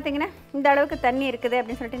 இப்போ இது பார்த்திங்கன்னா இந்த அளவுக்கு தண்ணி இருக்குது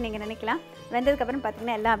அப்படின்னு சொல்லிட்டு நீங்கள் நினைக்கலாம். வெந்ததுக்கப்புறம்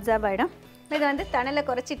பார்த்திங்கன்னா எல்லாம் அப்சார்ப் ஆகிடும். இதை வந்து தணலை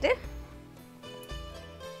குறைச்சிட்டு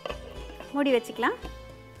மூடி வச்சுக்கலாம்.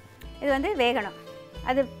 இது வந்து வேகணும்.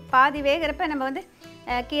 அது பாதி வேகிறப்ப நம்ம வந்து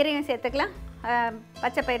கீரையும் சேர்த்துக்கலாம்,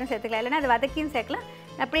 பச்சை பயிரும் சேர்த்துக்கலாம், இல்லைன்னா அது வதக்கியும் சேர்க்கலாம்,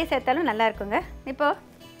 அப்படியே சேர்த்தாலும் நல்லா இருக்குங்க. இப்போது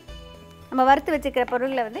நம்ம வறுத்து வச்சுக்கிற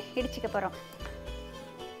பொருள்களை வந்து இடிச்சிக்க போகிறோம்.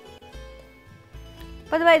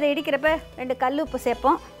 பொதுவாக இதை இடிக்கிறப்ப 2 கல் உப்பு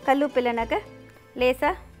சேர்ப்போம். கல் உப்பு இல்லைனாக்க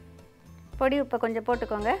லேசாக பொடி உப்பை கொஞ்சம்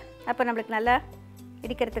போட்டுக்கோங்க. அப்போ நம்மளுக்கு நல்லா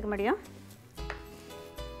இடிக்கிறதுக்கு முடியும்.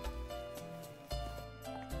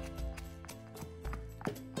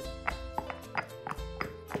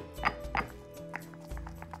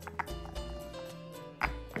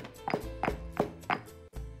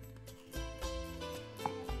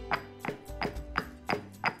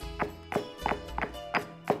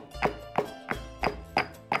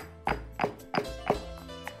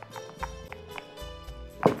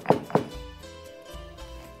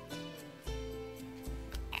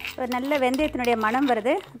 ஒரு நல்ல வெந்தயத்தினுடைய மனம்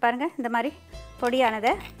வருது பாருங்கள். இந்த மாதிரி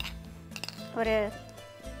பொடியானதை ஒரு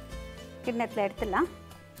கிண்ணத்தில் எடுத்துடலாம்.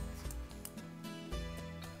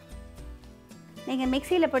 நீங்கள்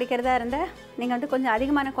மிக்சியில் பொடிக்கிறதா இருந்தால் நீங்கள் வந்து கொஞ்சம்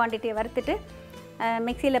அதிகமான குவான்டிட்டியை வறுத்துட்டு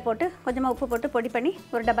மிக்சியில் போட்டு கொஞ்சமாக உப்பு போட்டு பொடி பண்ணி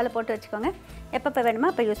ஒரு டப்பாவில் போட்டு வச்சுக்கோங்க. எப்பப்போ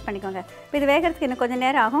வேணுமோ அப்போ யூஸ் பண்ணிக்கோங்க. இப்போ இது வேகிறதுக்கு இன்னும் கொஞ்சம்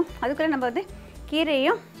நேரம் ஆகும். அதுக்குள்ளே நம்ம வந்து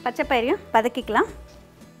கீரையும் பச்சை பயிரையும் வதக்கிக்கலாம்.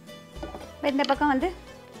 இந்த பக்கம் வந்து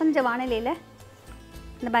கொஞ்சம் வானிலையில்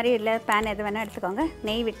இந்த மாதிரி இல்லை பேன் எது வேணால் எடுத்துக்கோங்க.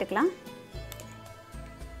 நெய் விட்டுக்கலாம்.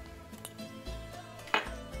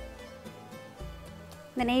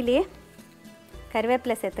 இந்த நெய்லேயே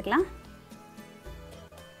கருவேப்பிலை சேர்த்துக்கலாம்.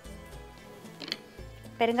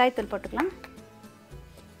 பெருங்காயத்தூள் போட்டுக்கலாம்.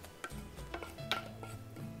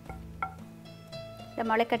 இந்த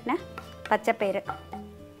முளைக்கட்டின பச்சை பயிறு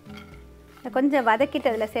கொஞ்சம்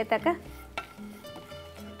வதக்கிட்டு அதில் சேர்த்தாக்க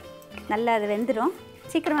நல்லா அது வெந்துடும்.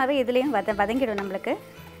 சீக்கிரமாகவே இதுலேயும் வதங்கிடும் நம்மளுக்கு.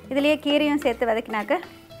 இதுலேயே கீரையும் சேர்த்து வதக்கினாக்க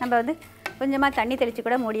நம்ம வந்து கொஞ்சமாக தண்ணி தெளித்து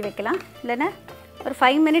கூட மூடி வைக்கலாம். இல்லைன்னா ஒரு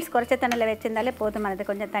 5 மினிட்ஸ் குறைச்ச தண்ணியில் வச்சுருந்தாலே போதுமானது.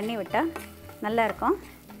 கொஞ்சம் தண்ணி விட்டால் நல்லாயிருக்கும்.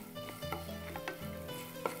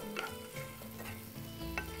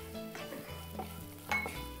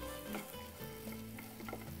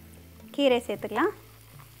 கீரை சேர்த்துக்கலாம்.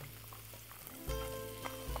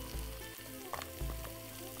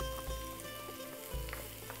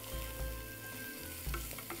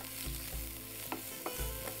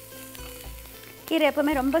 கீரை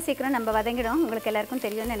எப்போவுமே ரொம்ப சீக்கிரம் நம்ம வதங்கிடும். உங்களுக்கு எல்லாருக்கும்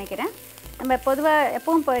தெரியும்னு நினைக்கிறேன். நம்ம பொதுவாக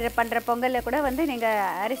எப்பவும் பண்ணுற பொங்கலில் கூட வந்து நீங்கள்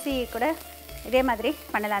அரிசி கூட இதே மாதிரி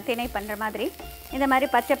பண்ணலாம். திணை பண்ணுற மாதிரி இந்த மாதிரி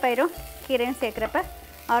பச்சை பயிரும் கீரையும் சேர்க்குறப்ப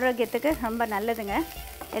ஆரோக்கியத்துக்கு ரொம்ப நல்லதுங்க.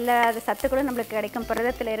 எல்லா சத்துக்களும் நம்மளுக்கு கிடைக்கும்.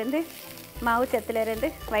 புரதத்துலேருந்து மாவு சத்துலேருந்து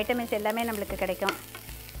வைட்டமின்ஸ் எல்லாமே நம்மளுக்கு கிடைக்கும்.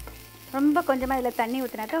 ரொம்ப கொஞ்சமாக இதில் தண்ணி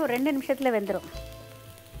ஊற்றினாக்கா ஒரு 2 நிமிஷத்தில் வெந்துடும்.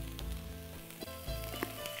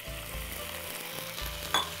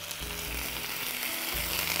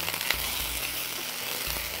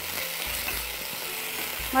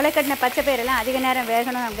 முளைக்கட்டின பச்சை பயிரெல்லாம் அதிக நேரம்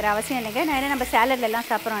வேகணுங்கிற அவசியம் இல்லைங்க. ஏன்னா நம்ம சேலட்லலாம்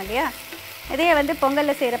சாப்பிட்றோம் இல்லையா. இதே வந்து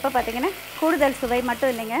பொங்கலில் செய்கிறப்ப பார்த்திங்கன்னா கூடுதல் சுவை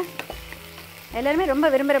மட்டும் இல்லைங்க, எல்லாருமே ரொம்ப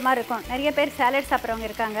விரும்புகிற மாதிரி இருக்கும். நிறைய பேர் சேலட் சாப்பிட்றவங்க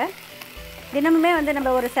இருக்காங்க. தினமுமே வந்து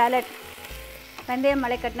நம்ம ஒரு சேலட் வெந்தயம்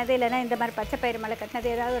முளைக்கட்டினது இல்லைன்னா இந்த மாதிரி பச்சை பயிறு முளைக்கட்டினது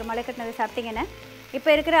ஏதாவது ஒரு முளைக்கட்டினது சாப்பிட்டிங்கன்னா இப்போ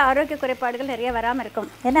இருக்கிற ஆரோக்கிய குறைபாடுகள் நிறைய வராமல் இருக்கும்.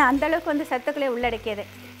 ஏன்னா அந்தளவுக்கு வந்து சத்துக்களை உள்ளடக்கியது.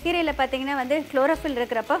 கீரையில் பார்த்திங்கன்னா வந்து குளோரோஃபில்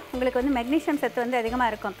இருக்கிறப்போ உங்களுக்கு வந்து மெக்னீஷியம் சத்து வந்து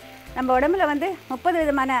அதிகமாக இருக்கும். நம்ம உடம்புல வந்து 30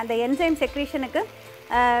 விதமான அந்த என்சைம் செக்ரீஷனுக்கு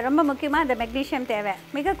ரொம்ப முக்கியமாக அந்த மெக்னீஷியம் தேவை.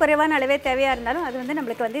 மிக குறைவான அளவே தேவையாக இருந்தாலும் அது வந்து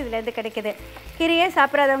நம்மளுக்கு வந்து இதிலேருந்து கிடைக்குது. கீரையே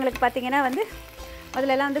சாப்பிடாதவங்களுக்கு பார்த்திங்கன்னா வந்து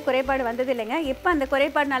முதலெல்லாம் வந்து குறைபாடு வந்தது இல்லைங்க. இப்போ அந்த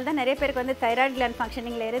குறைபாடுனால தான் நிறைய பேருக்கு வந்து தைராய்டு கிளாண்ட்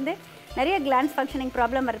ஃபங்க்ஷனிங்கில் இருந்து நிறைய கிளாண்ட்ஸ் ஃபங்க்ஷனிங்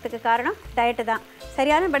ப்ராப்ளம் வரதுக்கு காரணம் டயட்டு தான்.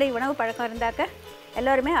 சரியானபடி உணவு பழக்கம் இருந்தாக்க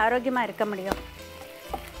எல்லோருமே ஆரோக்கியமாக இருக்க முடியும்.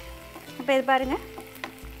 இப்போ இது பாருங்கள்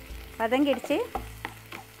வதங்கிடுச்சு.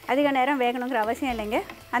 அதிக நேரம் வேகணுங்கிற அவசியம் இல்லைங்க.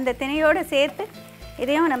 அந்த திணையோடு சேர்த்து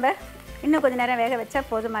இதையும் நம்ம இன்னும் கொஞ்சம் நேரம் வேக வச்சா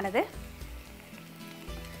போதுமானது.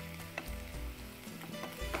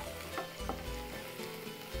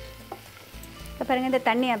 இப்போ பாருங்கள் இந்த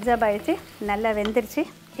தண்ணி அப்சர்வ் ஆகிடுச்சு, நல்லா வெந்துருச்சு.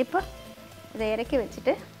 இப்போ இதை இறக்கி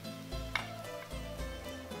வச்சுட்டு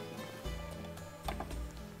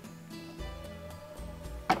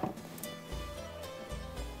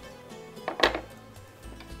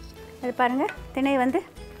அது பாருங்கள் திணை வந்து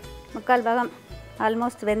 3/4 பாகம்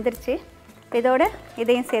ஆல்மோஸ்ட் வெந்துருச்சு. இதோட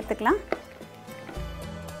இதையும் சேர்த்துக்கலாம்.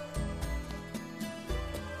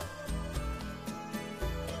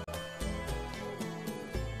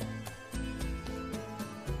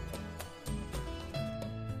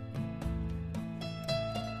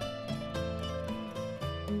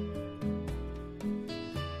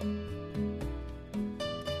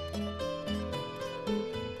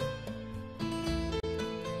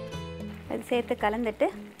 அது சேர்த்து கலந்துட்டு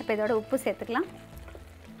இப்போ இதோட உப்பு சேர்த்துக்கலாம்.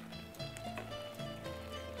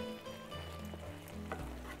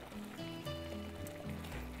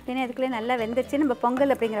 ஏன்னா இதுக்குள்ளே நல்லா வெந்துருச்சு. நம்ம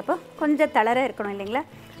பொங்கல் அப்படிங்கிறப்போ கொஞ்சம் தளர இருக்கணும் இல்லைங்களா.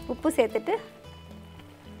 உப்பு சேர்த்துட்டு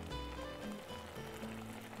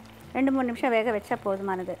 2-3 நிமிஷம் வேக வச்சா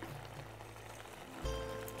போதுமானது.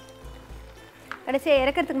 கடைசியாக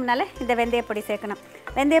இறக்கிறதுக்கு முன்னால் இந்த வெந்தயப்பொடி சேர்க்கணும்.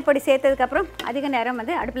 வெந்தயப்பொடி சேர்த்ததுக்கப்புறம் அதிக நேரம்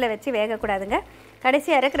வந்து அடுப்பில் வச்சு வேகக்கூடாதுங்க.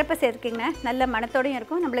 கடைசியாக இறக்குறப்ப சேர்த்துக்கிங்கன்னா நல்ல மணத்தோடையும்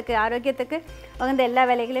இருக்கும். நம்மளுக்கு ஆரோக்கியத்துக்கு உகந்த எல்லா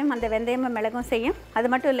வேலைகளையும் அந்த வெந்தயமும் மிளகும் செய்யும். அது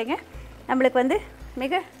மட்டும் இல்லைங்க, நம்மளுக்கு வந்து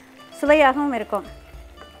மிக சுவையாகவும் இருக்கும்.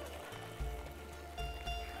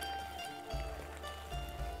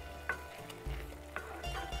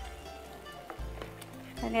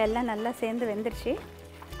 எல்லாம் நல்லா சேர்ந்து வெந்துருச்சு.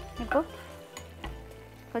 இப்போது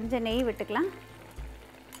கொஞ்சம் நெய் விட்டுக்கலாம்.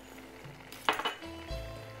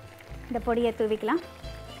 இந்த பொடியை தூவிக்கலாம்.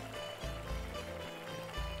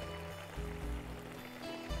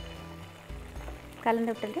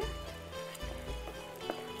 கலந்து விட்டுட்டு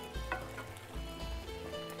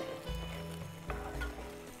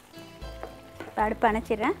இப்போ அடுப்பு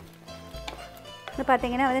அணைச்சிடுறேன். இது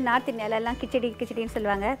பார்த்தீங்கன்னா வந்து நார்த் இந்தியாவிலலாம் கிச்சடின்னு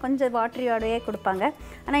சொல்லுவாங்க. கொஞ்சம் வாட்டரியோடையே கொடுப்பாங்க.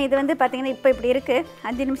 ஆனால் இது வந்து பார்த்திங்கன்னா இப்போ இப்படி இருக்குது.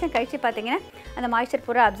 5 நிமிஷம் கழித்து பார்த்தீங்கன்னா அந்த மாய்ஸ்சர்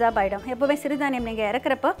பூரா அப்சார்ப் ஆகிடும். எப்போவுமே சிறுதானியம் நீங்கள்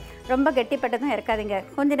இறக்குறப்போ ரொம்ப கெட்டிப்பட்டதும் இறக்காதீங்க.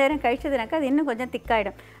 கொஞ்சம் நேரம் கழிச்சதுனாக்கா அது இன்னும் கொஞ்சம்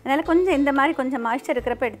திக்காகிடும். அதனால் கொஞ்சம் இந்த மாதிரி கொஞ்சம் மாய்ஸ்சர்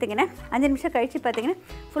இருக்கிறப்ப எடுத்திங்கன்னா 5 நிமிஷம் கழித்து பார்த்தீங்கன்னா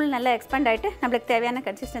ஃபுல் நல்லா எக்ஸ்பேண்ட் ஆகிட்டு நம்மளுக்கு தேவையான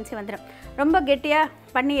கன்சிஸ்டன்சி வந்துடும். ரொம்ப கெட்டியாக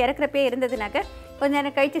பண்ணி இறக்குறப்பே இருந்ததுனாக்கா கொஞ்சம்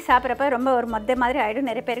நேரம் கழித்து சாப்பிட்றப்ப ரொம்ப ஒரு மொத்த மாதிரி ஆகிடும்.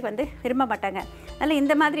 நிறைய பேருக்கு வந்து விரும்ப மாட்டாங்க. அதனால்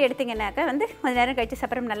இந்த மாதிரி எடுத்திங்கன்னாக்கா வந்து கொஞ்சம் நேரம் கழித்து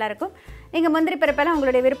சாப்பிட்ற நல்லாயிருக்கும். நீங்கள் முந்திரி பருப்பெல்லாம்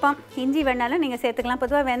உங்களுடைய விருப்பம். இஞ்சி வேணாலும் நீங்கள் சேர்த்துக்கலாம்.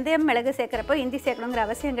 பொதுவாக வெந்தயம் மிளகு சேர்க்குறப்போ இஞ்சி சேர்க்கணுங்கிற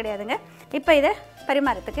அவசியம் கிடையாதுங்க. இப்போ இதை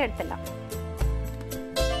பரிமாறத்துக்கு எடுத்துடலாம்.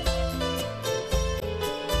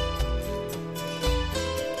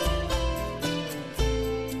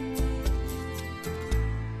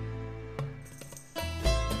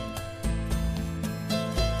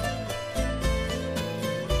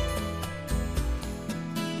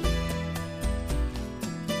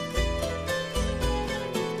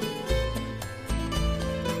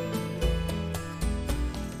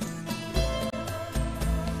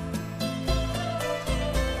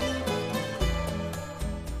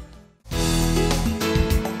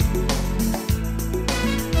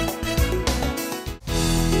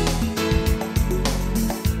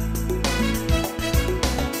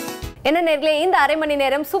 என்ன நேர்களே, இந்த அரை மணி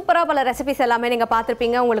நேரம் சூப்பராக பல ரெசிபிஸ் எல்லாமே நீங்கள்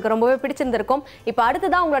பார்த்துருப்பீங்க. உங்களுக்கு ரொம்பவே பிடிச்சிருந்திருக்கும். இப்போ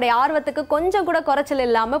அடுத்ததான் உங்களுடைய ஆர்வத்துக்கு கொஞ்சம் கூட குறைச்சல்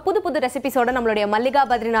இல்லாமல் புது புது ரெசிபிஸோட நம்மளுடைய மல்லிகா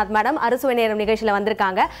பத்ரிநாத் மேடம் அறுசுவை நேரம் நிகழ்ச்சியில்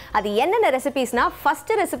வந்திருக்காங்க. அது என்னென்ன ரெசிபிஸ்னா,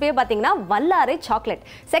 ஃபர்ஸ்ட் ரெசிபியே பார்த்தீங்கன்னா வல்லாரை சாக்லேட்,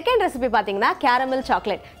 செகண்ட் ரெசிபி பார்த்தீங்கன்னா கேரமல்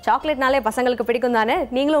சாக்லேட். சாக்லேட்னாலே பசங்களுக்கு பிடிக்கும் தானே.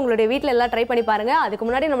 நீங்களும் உங்களுடைய வீட்டில் எல்லாம் ட்ரை பண்ணி பாருங்க. அதுக்கு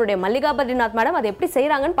முன்னாடி நம்மளுடைய மல்லிகா பத்ரிநாத் மேடம் அதை எப்படி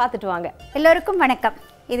செய்கிறாங்கன்னு பார்த்துட்டு வாங்க. எல்லோருக்கும் வணக்கம்.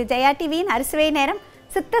 இது ஜெயா டிவியின் அறுசுவை நேரம்.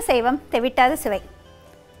 சுத்த செய்வம் தெவிட்டாத சுவை.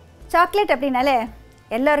 சாக்லேட் அப்படின்னாலே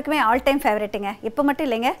எல்லோருக்குமே ஆல் டைம் ஃபேவரெட்டுங்க. இப்போ மட்டும்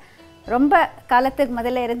இல்லைங்க, ரொம்ப காலத்துக்கு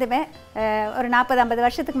முதல்ல இருந்துமே ஒரு 40-50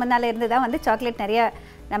 வருஷத்துக்கு முன்னால் இருந்து தான் வந்து சாக்லேட் நிறைய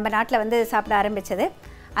நம்ம நாட்டில் வந்து சாப்பிட ஆரம்பித்தது.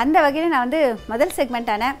 அந்த வகையில் நான் வந்து முதல்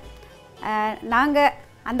செக்மெண்ட்டான நாங்கள்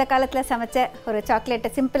அந்த காலத்தில் சமைச்ச ஒரு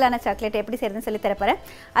சாக்லேட்டை, சிம்பிளான சாக்லேட் எப்படி செய்யறதுன்னு சொல்லி தரப்போகிறேன்.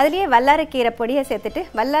 அதுலேயே வல்லாரைக்கீரை பொடியை சேர்த்துட்டு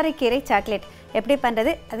வல்லாரைக்கீரை சாக்லேட் எப்படி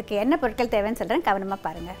பண்ணுறது, அதுக்கு என்ன பொருட்கள் தேவைன்னு சொல்கிறேன், கவனமாக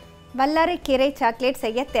பாருங்கள். வல்லாரைக்கீரை சாக்லேட்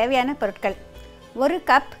செய்ய தேவையான பொருட்கள்: 1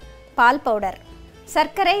 கப் பால் பவுடர்,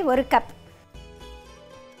 சர்க்கரை 1 cup,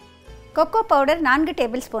 cocoa powder 4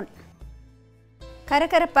 table spoon,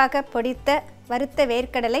 கரகரப்பாக பொடித்த வறுத்த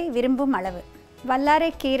வேர்க்கடலை விரும்பும் அளவு,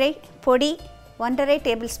 வல்லாரைக்கீரை பொடி 1½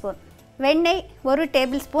 டேபிள் ஸ்பூன், வெண்ணெய் 1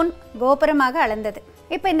 டேபிள் ஸ்பூன் கோபுரமாக அளந்தது.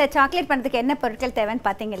 இப்போ இந்த சாக்லேட் பண்ணுறதுக்கு என்ன பொருட்கள் தேவைன்னு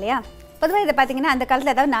பார்த்தீங்க இல்லையா. பொதுவாக இதை பார்த்தீங்கன்னா அந்த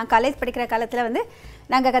காலத்தில், அதாவது நான் காலேஜ் படிக்கிற காலத்தில் வந்து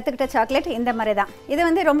நாங்கள் கற்றுக்கிட்ட சாக்லேட் இந்த மாதிரி தான். இது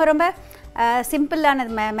வந்து ரொம்ப ரொம்ப சிம்பிளான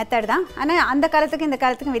மெத்தட் தான். ஆனால் அந்த காலத்துக்கும் இந்த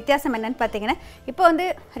காலத்துக்கும் வித்தியாசம் என்னென்னு பார்த்தீங்கன்னா, இப்போ வந்து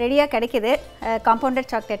ரெடியாக கிடைக்கிது காம்பவுண்டட்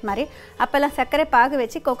சாக்லேட் மாதிரி. அப்போல்லாம் சர்க்கரை பாகு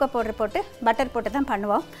வச்சு கொக்கோ பவுடர் போட்டு பட்டர் போட்டு தான்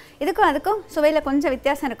பண்ணுவோம். இதுக்கும் அதுக்கும் சுவையில் கொஞ்சம்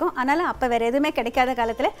வித்தியாசம் இருக்கும். ஆனாலும் அப்போ வேறு எதுவுமே கிடைக்காத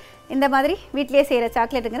காலத்தில் இந்த மாதிரி வீட்டிலேயே செய்கிற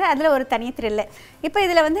சாக்லேட்டுங்கிற அதில் ஒரு தனி த்ரில்லு. இப்போ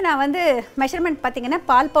இதில் வந்து நான் வந்து மெஷர்மெண்ட் பார்த்தீங்கன்னா,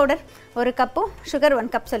 பால் பவுடர் 1 கப்பும் சுகர் 1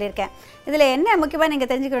 கப் சொல்லியிருக்கேன். இதில் என்ன முக்கியமாக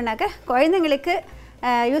நீங்கள் தெரிஞ்சுக்கணுன்னாக்கா, குழந்தைங்களுக்கு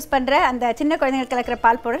யூஸ் பண்ணுற அந்த சின்ன குழந்தைங்களுக்கு கலக்கிற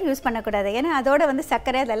பால் பவுடர் யூஸ் பண்ணக்கூடாது. ஏன்னா அதோட வந்து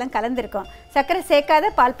சர்க்கரை அதெல்லாம் கலந்துருக்கும். சர்க்கரை சேர்க்காத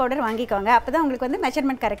பால் பவுடர் வாங்கிக்கோங்க. அப்போ தான் உங்களுக்கு வந்து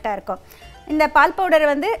மெஷர்மெண்ட் கரெக்டாக இருக்கும். இந்த பால் பவுடர்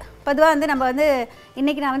வந்து பொதுவாக வந்து நம்ம வந்து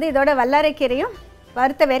இன்றைக்கி நான் வந்து இதோட வல்லாரைக்கீரையும்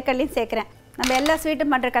வறுத்த வேர்க்கடலையும் சேர்க்குறேன். நம்ம எல்லா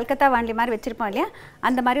ஸ்வீட்டும் பண்ணுற கல்கத்தா வாண்டி மாதிரி வச்சுருப்போம் இல்லையா,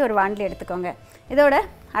 அந்த மாதிரி ஒரு வாண்டி எடுத்துக்கோங்க. இதோட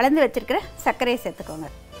அளந்து வச்சுருக்கிற சர்க்கரையை சேர்த்துக்கோங்க.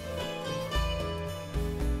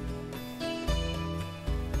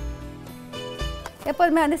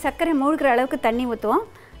 எப்போதுமே வந்து சர்க்கரை மூழ்கிற அளவுக்கு தண்ணி ஊற்றுவோம்.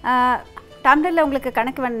 டம்ளரில் உங்களுக்கு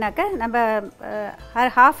கணக்கு வேணுனாக்கா நம்ம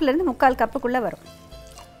 1/2 முக்கால் கப்புக்குள்ளே வரும்.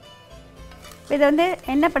 இதை வந்து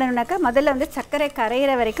என்ன பண்ணணுன்னாக்கா, முதல்ல வந்து சர்க்கரை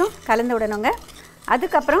கரையிற வரைக்கும் கலந்து விடணுங்க.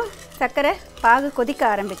 அதுக்கப்புறம் சர்க்கரை பாகு கொதிக்க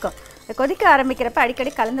ஆரம்பிக்கும். கொதிக்க ஆரம்பிக்கிறப்ப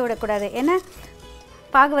அடிக்கடி கலந்து விடக்கூடாது, ஏன்னா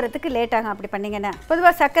பாகு வரத்துக்கு லேட் ஆகும் அப்படி பண்ணிங்கன்னா.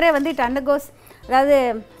 பொதுவாக சர்க்கரை வந்து இட் அண்டர்கோஸ், அதாவது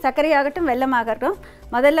சர்க்கரையாகட்டும் வெல்லமாகட்டும்,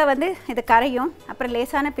 முதல்ல வந்து இது கரையும், அப்புறம்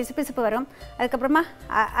லேசான பிசுபிசுப்பு வரும், அதுக்கப்புறமா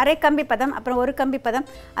அரை கம்பி பதம், அப்புறம் ஒரு கம்பி பதம்,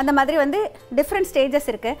 அந்த மாதிரி வந்து டிஃப்ரெண்ட் ஸ்டேஜஸ்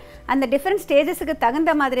இருக்குது. அந்த டிஃப்ரெண்ட் ஸ்டேஜஸுக்கு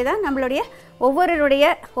தகுந்த மாதிரி தான் நம்மளுடைய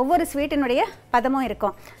ஒவ்வொரு ஸ்வீட்டினுடைய பதமும்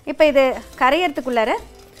இருக்கும். இப்போ இது கரையிறதுக்குள்ளார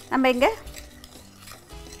நம்ம இங்கே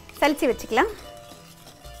சலிச்சு வச்சுக்கலாம்.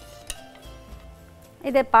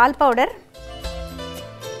 இது பால் பவுடர்,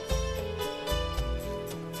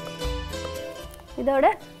 இதோட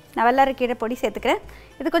நான் வல்லாரைக்கீரை பொடி சேர்த்துக்கிறேன்.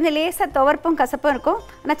 இது கொஞ்சம் லேசாக துவர்ப்பும் கசப்பும் இருக்கும்,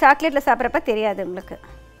 ஆனால் சாக்லேட்டில் சாப்பிட்றப்ப தெரியாது உங்களுக்கு.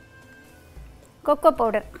 கொக்கோ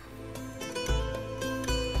பவுடர்,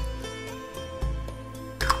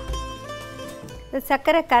 இது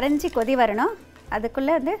சர்க்கரை கரைஞ்சி கொதி வரணும்,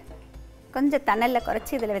 அதுக்குள்ளே வந்து கொஞ்சம் தணலில்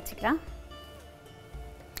குறைச்சி இதில் வச்சுக்கலாம்.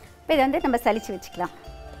 இப்போ இதை வந்து நம்ம சலிச்சு வச்சுக்கலாம்.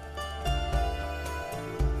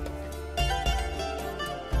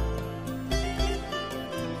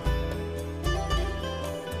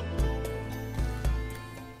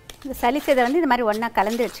 இந்த சலிச்சதை வந்து இந்த மாதிரி ஒன்றா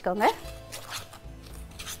கலந்து வச்சுக்கோங்க.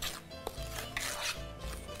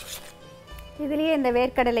 இதுலேயே இந்த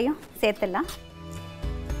வேர்க்கடலையும் சேர்த்துடலாம்.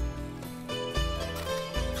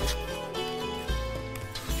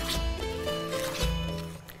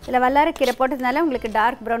 இதில் வல்லாரைக்கீரை போட்டதுனால உங்களுக்கு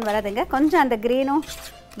டார்க் ப்ரௌன் வராதுங்க, கொஞ்சம் அந்த க்ரீனும்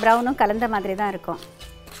ப்ரௌனும் கலந்த மாதிரி தான் இருக்கும்.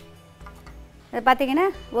 இது பார்த்திங்கன்னா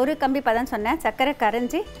ஒரு கம்பி பதம் சொன்னேன், சர்க்கரை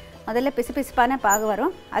கரைஞ்சி முதல்ல பிசுபிசுப்பான பாகு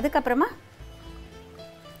வரும், அதுக்கப்புறமா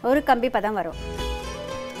ஒரு கம்பி பதம் வரும்.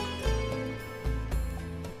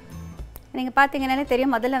 நீங்கள் பார்த்தீங்கன்னாலே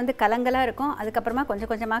தெரியும், முதல்ல வந்து கலங்கலாக இருக்கும், அதுக்கப்புறமா கொஞ்சம்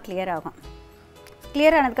கொஞ்சமாக கிளியர் ஆகும்.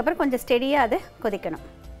 கிளியர் ஆனதுக்கப்புறம் கொஞ்சம் ஸ்டெடியாக அது கொதிக்கணும்.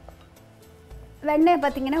 வெண்ணெய்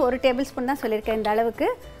பார்த்திங்கன்னா 1 டேபிள் ஸ்பூன் தான் சொல்லியிருக்கேன். இந்த அளவுக்கு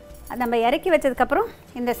நம்ம இறக்கி வச்சதுக்கப்புறம்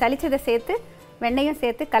இந்த சலிச்சதை சேர்த்து வெண்ணெயும்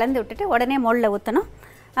சேர்த்து கலந்து விட்டுட்டு உடனே மோளில் ஊற்றணும்.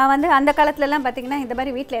 வந்து அந்த காலத்துலலாம் பார்த்திங்கன்னா இந்த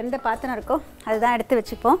மாதிரி வீட்டில் எந்த பாத்திரம் இருக்கோ அதுதான் எடுத்து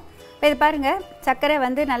வச்சுப்போம். இப்போ இது பாருங்கள், சர்க்கரை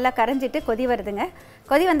வந்து நல்லா கரைஞ்சிட்டு கொதி வருதுங்க.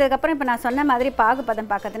 கொதி வந்ததுக்கப்புறம் இப்போ நான் சொன்ன மாதிரி பாகு பதம்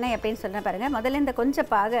பார்க்கறதுன்னா எப்படின்னு சொல்கிறேன் பாருங்கள். முதல்ல இந்த கொஞ்சம்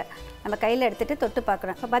பாகை நம்ம கையில் எடுத்துகிட்டு தொட்டு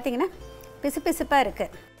பார்க்குறோம். இப்போ பார்த்திங்கன்னா பிசுபிசுப்பாக இருக்குது.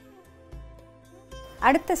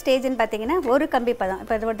 அடுத்த ஸ்டேஜ்னு பார்த்திங்கன்னா ஒரு கம்பி பதம்.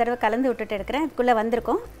 இப்போ ஒரு தடவை கலந்து விட்டுட்டு இருக்கிறேன், இதுக்குள்ளே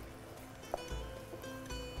வந்திருக்கும்.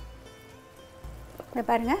 இதை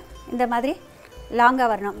பாருங்கள், இந்த மாதிரி லாங்காக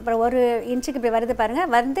வரணும். அப்புறம் 1 இன்ச்சுக்கு இப்படி வருது பாருங்கள்,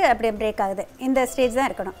 வந்து அப்படியே பிரேக் ஆகுது. இந்த ஸ்டேஜ் தான்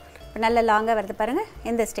இருக்கணும். இப்போ நல்ல லாங்காக வருது பாருங்கள்,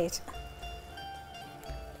 இந்த ஸ்டேஜ்.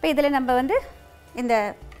 இப்போ இதில் நம்ம வந்து இந்த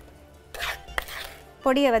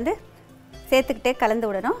பொடியை வந்து சேர்த்துக்கிட்டே கலந்து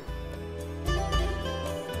விடணும்.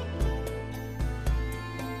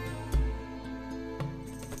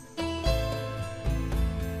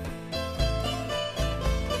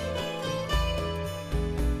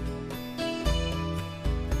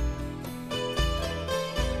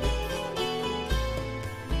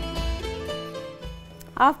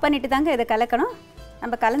 ஆஃப் பண்ணிவிட்டு தாங்க இதை கலக்கணும்.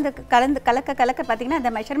 நம்ம கலக்க பார்த்திங்கன்னா அந்த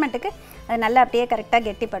மெஷர்மெண்ட்டுக்கு அது நல்லா அப்படியே கரெக்டாக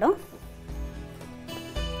கெட்டிப்படும்.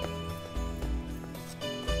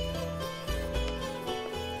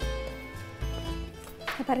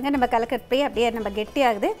 பாருங்கள், நம்ம கலக்கிறப்பயே அப்படியே நம்ம கெட்டி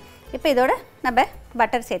ஆகுது. இப்போ இதோட நம்ம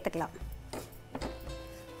பட்டர் சேர்த்துக்கலாம்.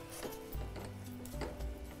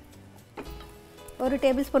 ஒரு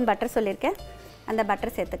டேபிள் ஸ்பூன் பட்டர் சொல்லியிருக்கேன், அந்த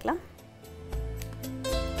பட்டர் சேர்த்துக்கலாம்.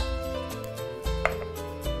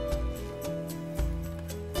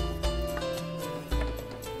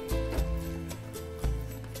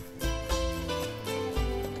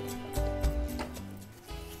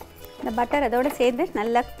 இந்த பட்டர் அதோடு சேர்ந்து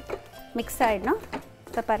நல்லா மிக்ஸ் ஆகிடணும்.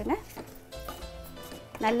 இப்போ பாருங்கள்,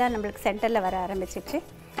 நல்லா நம்மளுக்கு சென்டரில் வர ஆரம்பிச்சிச்சு.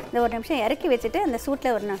 இந்த ஒரு நிமிஷம் இறக்கி வச்சுட்டு அந்த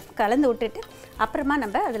சூட்டில் கலந்து விட்டுட்டு அப்புறமா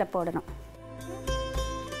நம்ம அதில் போடணும்.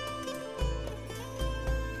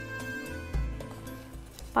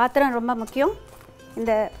 பாத்திரம் ரொம்ப முக்கியம்,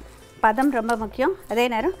 இந்த பதம் ரொம்ப முக்கியம். அதே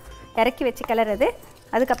நேரம் இறக்கி வச்சு கிளறது.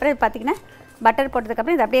 அதுக்கப்புறம் பார்த்திங்கன்னா பட்டர்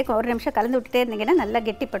போட்டதுக்கப்புறம் இது அப்படியே ஒரு நிமிஷம் கலந்து விட்டுட்டே இருந்தீங்கன்னா நல்லா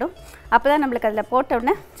கெட்டிப்படும். அப்போ தான் நம்மளுக்கு அதில் போட்ட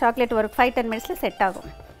உடனே சாக்லேட் ஒரு 5-10 மினிட்ஸில் செட் ஆகும்.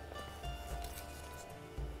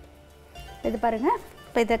 இது பாருங்கள்,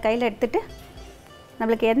 இப்போ இதை கையில் எடுத்துகிட்டு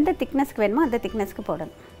நம்மளுக்கு எந்த திக்னஸ்க்கு வேணுமோ அந்த திக்னஸ்க்கு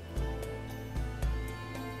போடணும்.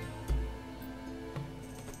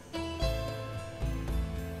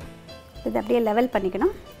 இது அப்படியே லெவல்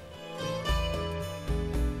பண்ணிக்கணும்.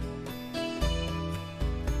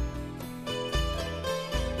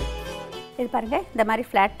 இது பாருங்கள், இந்த மாதிரி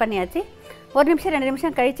ஃப்ளாட் பண்ணியாச்சு. 1 நிமிஷம் 2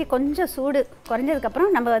 நிமிஷம் கழித்து கொஞ்சம் சூடு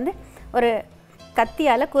குறைஞ்சதுக்கப்புறம் நம்ம வந்து ஒரு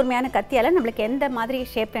கத்தியால், கூர்மையான கத்தியால் நம்மளுக்கு எந்த மாதிரி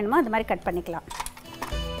ஷேப் வேணுமோ அது மாதிரி கட் பண்ணிக்கலாம்.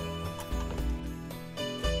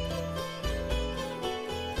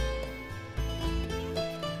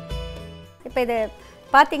 இப்போ இது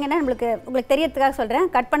பார்த்தீங்கன்னா உங்களுக்கு தெரியறதுக்காக சொல்கிறேன்.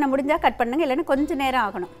 கட் பண்ண முடிஞ்சால் கட் பண்ணுங்க, இல்லைன்னா கொஞ்சம் நேரம்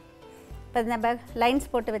ஆகணும். இப்போ நம்ம லைன்ஸ்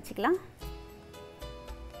போட்டு வச்சுக்கலாம்.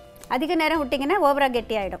 அதிக நேரம் விட்டிங்கன்னா ஓவராக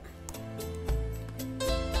கெட்டி ஆகிடும்.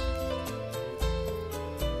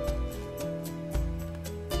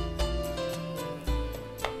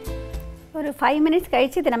 ஒரு 5 மினிட்ஸ்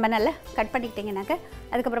கழித்து இது நம்ம நல்லா கட் பண்ணிக்கிட்டிங்கனாக்க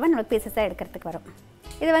அதுக்கப்புறமா நம்மளுக்கு பீசஸாக எடுக்கிறதுக்கு வரும்.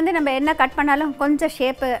 இது வந்து நம்ம என்ன கட் பண்ணாலும் கொஞ்சம்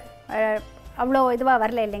ஷேப்பு அவ்வளோ இதுவாக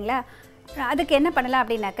வரல இல்லைங்களா? அதுக்கு என்ன பண்ணலாம்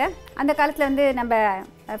அப்படின்னாக்க, அந்த காலத்தில் வந்து நம்ம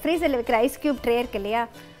ஃப்ரீசரில் வைக்கிற ஐஸ் க்யூப் ட்ரே இருக்கு இல்லையா,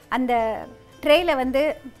 அந்த ட்ரேயில் வந்து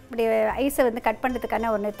இப்படி ஐஸை வந்து கட்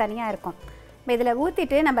பண்ணுறதுக்கான ஒன்று தனியாக இருக்கும். இப்போ இதில்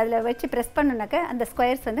ஊற்றிட்டு நம்ம அதில் வச்சு ப்ரெஸ் பண்ணோன்னாக்க அந்த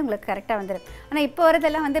ஸ்கொயர்ஸ் வந்து உங்களுக்கு கரெக்டாக வந்துடும். ஆனால் இப்போ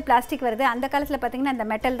வரதெல்லாம் வந்து பிளாஸ்டிக் வருது. அந்த காலத்தில் பார்த்திங்கன்னா அந்த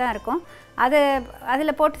மெட்டல் தான் இருக்கும்.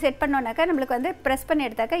 அதில் போட்டு செட் பண்ணோன்னாக்கா நம்மளுக்கு வந்து ப்ரெஸ் பண்ணி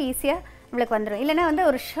எடுத்தாக்கா ஈஸியாக நம்மளுக்கு வந்துடும். இல்லைனா வந்து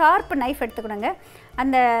ஒரு ஷார்ப் நைஃப் எடுத்துக்கணுங்க.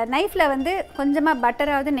 அந்த நைஃப்பில் வந்து கொஞ்சமாக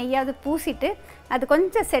பட்டராவது நெய்யாவது பூசிட்டு அது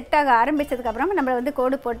கொஞ்சம் செட் ஆக ஆரம்பித்ததுக்கப்புறமா நம்ம வந்து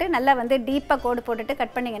கோடு போட்டு நல்லா வந்து டீப்பாக கோடு போட்டுட்டு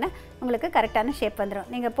கட் பண்ணிங்கன்னா உங்களுக்கு கரெக்டான ஷேப் வந்துடும்.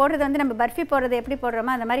 நீங்கள் போடுறது வந்து நம்ம பர்ஃபி போடுறது எப்படி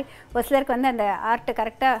போடுறோமோ அந்த மாதிரி ஒரு சிலருக்கு வந்து அந்த ஆர்ட்டு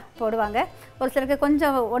கரெக்டாக போடுவாங்க. ஒரு சிலருக்கு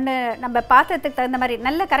கொஞ்சம் ஒன்று நம்ம பாத்திரத்துக்கு தகுந்த மாதிரி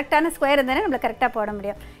நல்ல கரெக்டான ஸ்கொயர் இருந்தாலே நம்மளுக்கு கரெக்டாக போட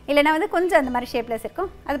முடியும். இல்லைனா வந்து கொஞ்சம் அந்த மாதிரி ஷேப்லெஸ்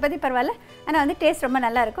இருக்கும். அதை பற்றி பரவாயில்ல, ஆனால் வந்து டேஸ்ட் ரொம்ப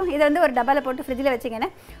நல்லாயிருக்கும். இதை வந்து ஒரு டப்பாவில் போட்டு ஃப்ரிட்ஜில்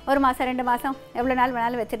வச்சிங்கன்னா 1 மாதம் 2 மாதம் எவ்வளோ நாள்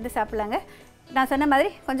வேணாலும் வச்சுருந்து சாப்பிட்லாங்க. நான் சொன்ன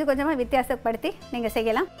மாதிரி கொஞ்சம் கொஞ்சமாக வித்தியாசப்படுத்தி நீங்கள்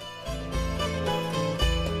செய்யலாம்.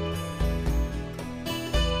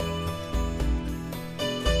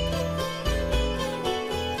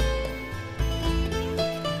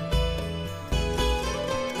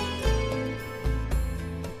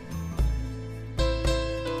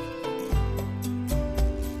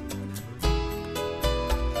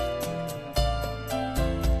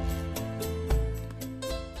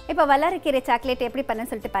 இப்போ வல்லாரக்கீரை சாக்லேட் எப்படி பண்ண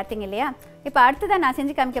சொல்லிட்டு பார்த்தீங்க இல்லையா? இப்போ அடுத்ததான் நான்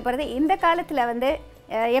செஞ்சு காமிக்க போகிறது, இந்த காலத்தில் வந்து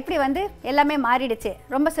எப்படி வந்து எல்லாமே மாறிடுச்சு.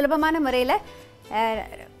 ரொம்ப சுலபமான முறையில்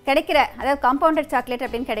கிடைக்கிற, அதாவது காம்பவுண்டட் சாக்லேட்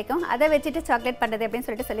அப்படின்னு கிடைக்கும். அதை வச்சுட்டு சாக்லேட் பண்ணுறது அப்படின்னு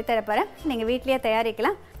சொல்லிட்டு சொல்லித்தர போகிறேன். நீங்கள் வீட்லேயே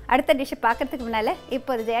தயாரிக்கலாம். அடுத்த டிஷ்ஷை பார்க்குறதுக்கு முன்னால்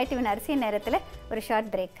இப்போது ஜெயா டிவியின் அரிசி நேரத்தில் ஒரு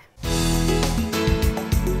ஷார்ட் பிரேக்.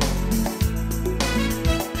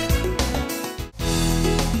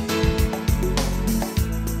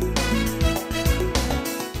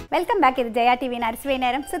 Welcome back. இது ஜெயா டிவியின் அரிசுவை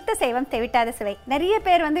நேரம். சுத்த செய்வம் தெவிட்டாத சுவை. நிறைய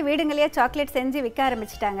பேர் வந்து வீடுங்களையே சாக்லேட் செஞ்சு விற்க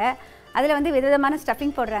ஆரம்பிச்சிட்டாங்க. அதில் வந்து விதவிதமான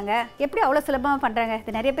ஸ்டஃபிங் போடுறாங்க. எப்படி அவ்வளோ சுலபமாக பண்ணுறாங்க,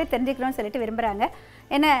 இது நிறைய பேர் தெரிஞ்சுக்கணும்னு சொல்லிட்டு விரும்புகிறாங்க.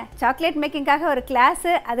 ஏன்னா சாக்லேட் மேக்கிங்காக ஒரு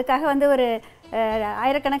கிளாஸு, அதுக்காக வந்து ஒரு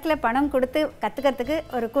ஆயிரக்கணக்கில் பணம் கொடுத்து கற்றுக்கிறதுக்கு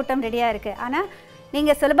ஒரு கூட்டம் ரெடியாக இருக்குது. ஆனால்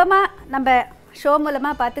நீங்கள் சுலபமாக நம்ம ஷோ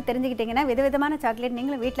மூலமாக பார்த்து தெரிஞ்சுக்கிட்டிங்கன்னா விதவிதமான சாக்லேட்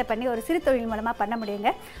நீங்களும் வீட்டில் பண்ணி ஒரு சிறு தொழில் மூலமாக பண்ண முடியுங்க.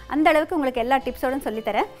 அந்த அளவுக்கு உங்களுக்கு எல்லா டிப்ஸோடும்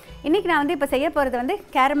சொல்லித்தரேன். இன்றைக்கி நான் வந்து இப்போ செய்ய போகிறது வந்து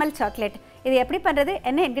கேரமல் சாக்லேட். இது எப்படி பண்ணுறது,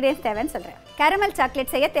 என்ன இன்க்ரீடியன்ஸ் தேவைன்னு சொல்கிறேன். கேரமல்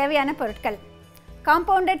சாக்லேட் செய்ய தேவையான பொருட்கள்: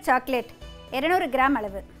 காம்பவுண்டட் சாக்லேட் 200 கிராம்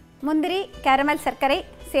அளவு, முந்திரி, கேரமல் சர்க்கரை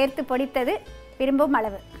சேர்த்து பொடித்தது விரும்பும்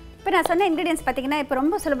அளவு. இப்போ நான் சொன்ன இன்க்ரீடியன்ஸ் பார்த்திங்கன்னா இப்போ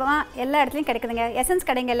ரொம்ப சுலபமாக எல்லா இடத்துலையும் கிடைக்குதுங்க. எசன்ஸ்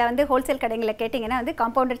கடைங்களில் வந்து ஹோல்சேல் கடைகளில் கேட்டிங்கன்னா வந்து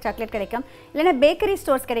காம்பவுண்டட் சாக்லேட் கிடைக்கும். இல்லைனா பேக்கரி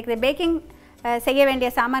ஸ்டோர்ஸ் கிடைக்குது. பேக்கிங் செய்ய வேண்டிய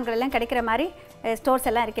சாமான்கள் எல்லாம் கிடைக்கிற மாதிரி ஸ்டோர்ஸ்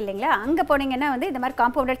எல்லாம் இருக்குது இல்லைங்களா? அங்கே போனீங்கன்னா வந்து இந்த மாதிரி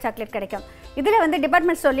காம்பவுண்டட் சாக்லேட் கிடைக்கும். இதில் வந்து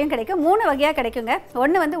டிபார்ட்மெண்ட் ஸ்டோர்லையும் கிடைக்கும். 3 வகையாக கிடைக்குங்க.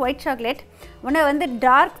 ஒன்று வந்து ஒயிட் சாக்லேட், ஒன்று வந்து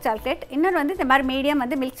டார்க் சாக்லேட், இன்னொன்று வந்து இந்த மாதிரி மீடியம்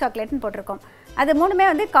வந்து மில்க் சாக்லேட்னு போட்டிருக்கோம். அது 3மே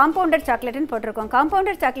வந்து காம்பவுண்டட் சாக்லேட்னு போட்டிருக்கோம்.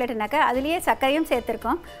 காம்பவுண்டட் சாக்லேட்னாக்கா அதுலேயே சர்க்கரையும்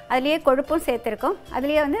சேர்த்துருக்கோம், அதுலேயே கொழுப்பும் சேர்த்துருக்கோம்,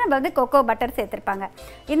 அதுலேயே வந்து நம்ம வந்து கொக்கோ பட்டர் சேர்த்துருப்பாங்க.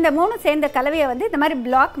 இந்த 3 சேர்ந்த கலவையை வந்து இந்த மாதிரி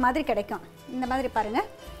பிளாக் மாதிரி கிடைக்கும். இந்த மாதிரி பாருங்கள்,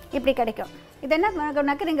 இப்படி கிடைக்கும். இது என்ன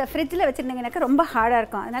பண்ணணும்னாக்க, நீங்கள் ஃப்ரிட்ஜில் வச்சுருந்தீங்கன்னாக்கா ரொம்ப ஹார்டாக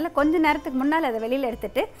இருக்கும். அதனால் கொஞ்சம் நேரத்துக்கு முன்னால் அதை வெளியில்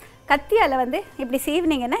எடுத்துகிட்டு கத்தியால் வந்து இப்படி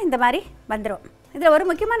சீவினீங்கன்னா இந்த மாதிரி வந்துடும். இதில் ஒரு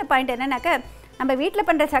முக்கியமான பாயிண்ட் என்னன்னாக்கா, நம்ம வீட்டில்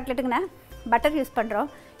பண்ணுற சாக்லேட்டுக்குன்னா பட்டர் யூஸ் பண்ணுறோம்.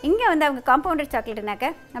 இங்கே வந்து அவங்க காம்பவுண்டட் சாக்லேட்டுனாக்க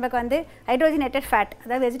நமக்கு வந்து ஹைட்ரோஜனேட்டட் ஃபேட்,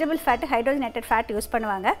 அதாவது vegetable fat hydrogenated fat use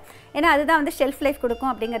பண்ணுவாங்க. ஏன்னா அதுதான் வந்து ஷெல்ஃப் லைஃப் கொடுக்கும்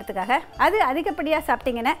அப்படிங்கிறதுக்காக. அது அதிகப்படியாக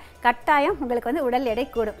சாப்பிட்டிங்கன்னா கட்டாயம் உங்களுக்கு வந்து உடல் எடை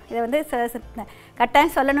கூடும். இதை வந்து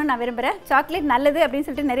கட்டாயம் சொல்லணும்னு நான் விரும்புகிறேன். சாக்லேட் நல்லது அப்படின்னு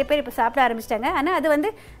சொல்லிட்டு நிறைய பேர் இப்போ சாப்பிட ஆரம்பிச்சிட்டாங்க. ஆனால் அது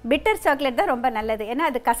வந்து பிட்டர் சாக்லேட் தான் ரொம்ப நல்லது. ஏன்னா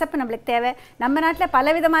அது கசப்பு நம்மளுக்கு தேவை. நம்ம நாட்டில்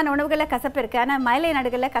பலவிதமான உணவுகளில் கசப்பு இருக்குது, ஆனால் மேலை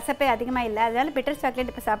நாடுகளில் கசப்பே அதிகமாக இல்லை. அதனால் பிட்டர்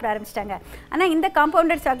சாக்லேட் இப்போ சாப்பிட ஆரம்பிச்சிட்டாங்க. ஆனால் இந்த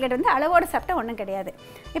காம்பவுண்டட் சாக்லேட் வந்து அளவோடு சாப்பிட்டா ஒன்றும் கிடையாது.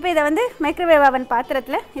 இப்போ இதை வந்து மைக்ரோவேவ் அவன்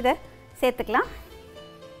பாத்திரத்தில் இதை சேர்த்துக்கலாம்.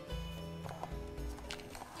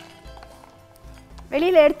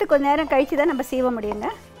 வெளியில் எடுத்து கொஞ்ச நேரம் கழித்து தான் நம்ம சீவ முடியுங்க.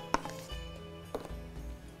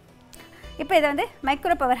 இப்போ இதை வந்து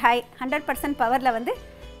மைக்ரோ பவர் ஹை 100% பவரில் வந்து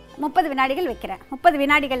 30 வினாடிகள் வைக்கிறேன். 30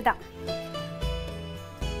 வினாடிகள் தான்.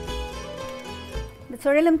 இந்த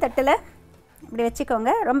சுழலும் தட்டில் இப்படி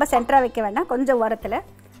வச்சுக்கோங்க. ரொம்ப சென்டராக வைக்க வேண்டாம், கொஞ்சம் ஓரத்தில்.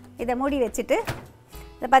 இதை மூடி வச்சுட்டு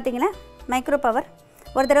இதை பார்த்தீங்கன்னா மைக்ரோ பவர்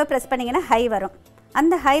ஒரு தடவை ப்ரெஸ் பண்ணிங்கன்னா ஹை வரும்.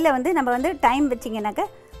 அந்த ஹையில் வந்து நம்ம வந்து டைம் வச்சிங்கனாக்கா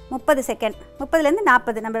 30 செகண்ட், 30லேருந்து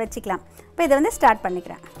 40 நம்ம வச்சுக்கலாம். இப்போ இதை வந்து ஸ்டார்ட்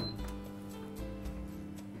பண்ணிக்கிறேன்.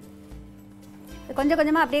 கொஞ்சம்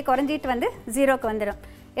கொஞ்சமாக அப்படியே குறைஞ்சிட்டு வந்து 0க்கு வந்துடும்.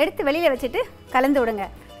 எடுத்து வெளியில் வச்சுட்டு கலந்து விடுங்க.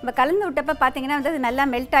 நம்ம கலந்து விட்டப்போ பார்த்தீங்கன்னா வந்து அது நல்லா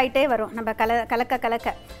மெல்ட் ஆகிட்டே வரும். நம்ம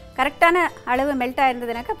கலக்க கரெக்டான அளவு மெல்ட்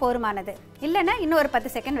ஆகிருந்ததுனாக்கா போதுமானது. இல்லைன்னா இன்னும் ஒரு 10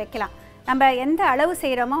 செகண்ட் வைக்கலாம். நம்ம எந்த அளவு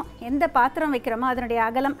செய்கிறோமோ, எந்த பாத்திரம் வைக்கிறோமோ அதனுடைய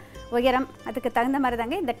அகலம், உயரம் அதுக்கு தகுந்த மாதிரி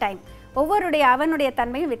தாங்க இந்த டைம். ஒவ்வொருடைய அவனுடைய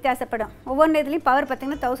தன்மையும் வித்தியாசப்படும். ஒவ்வொரு இதுலேயும் பவர்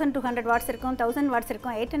பார்த்திங்கன்னா 1200 வாட்ஸ் இருக்கும், 1000 வாட்ஸ்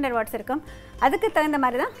இருக்கும், 800 வாட்ஸ் இருக்கும். அதுக்கு தகுந்த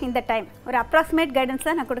மாதிரி தான் இந்த டைம். ஒரு அப்ராக்சிமேட் கைடன்ஸ்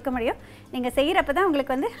தான் நான் கொடுக்க முடியும். நீங்கள் செய்கிறப்ப தான்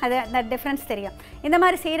உங்களுக்கு வந்து அது அந்த டிஃப்ரென்ஸ் தெரியும். இந்த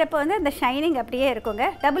மாதிரி செய்கிறப்போ வந்து அந்த ஷைனிங் அப்படியே இருக்குங்க.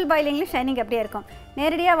 டபுள் பாயிலிங்லேயும் ஷைனிங் அப்படியே இருக்கும்.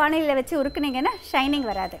 நேரடியாக வானிலையில் வச்சு உருக்குனீங்கன்னா ஷைனிங்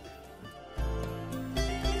வராது.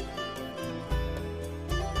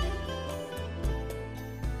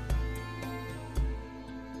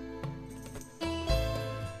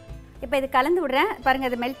 இப்போ இது கலந்து விடுறேன் பாருங்கள்.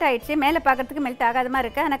 அது மெல்ட் ஆகிடுச்சு. மேலே பார்க்குறதுக்கு மெல்ட் ஆகாத மாதிரி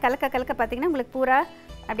இருக்குது. ஆனால் கலக்க பார்த்திங்கன்னா உங்களுக்கு பூரா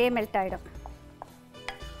அப்படியே மெல்ட் ஆகிடும்.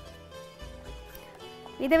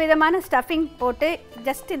 விதவிதமான ஸ்டஃபிங் போட்டு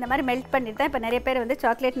ஜஸ்ட் இந்த மாதிரி மெல்ட் பண்ணிட்டு தான் இப்போ நிறைய பேர் வந்து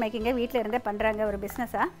சாக்லேட் மேக்கிங்கை வீட்டில் இருந்தே பண்ணுறாங்க. ஒரு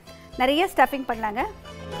பிஸ்னஸாக நிறைய ஸ்டஃபிங் பண்ணலாங்க.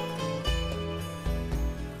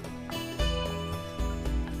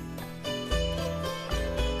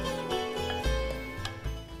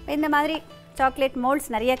 இந்த மாதிரி சாக்லேட்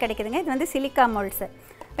மோல்ட்ஸ் நிறைய கிடைக்குதுங்க. இது வந்து சிலிக்கா மோல்ட்ஸு.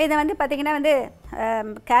 இப்போ இதை வந்து பார்த்திங்கன்னா வந்து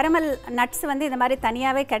கேரமல் நட்ஸ் வந்து இந்த மாதிரி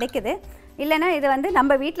தனியாகவே கிடைக்குது. இல்லைனா இது வந்து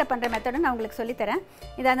நம்ம வீட்டில் பண்ணுற மெத்தடை நான் உங்களுக்கு சொல்லித்தரேன்.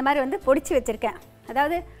 இது அந்த மாதிரி வந்து பொடிச்சு வச்சுருக்கேன்.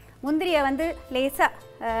 அதாவது முந்திரியை வந்து லேசாக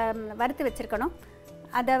வறுத்து வச்சுருக்கணும்.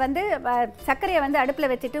 அதை வந்து சர்க்கரையை வந்து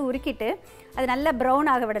அடுப்பில் வச்சுட்டு உருக்கிட்டு அது நல்லா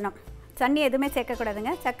ப்ரௌன் ஆக விடணும். தண்ணி எதுவுமே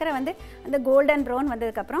சேர்க்கக்கூடாதுங்க. சர்க்கரை வந்து அந்த கோல்டன் ப்ரௌன்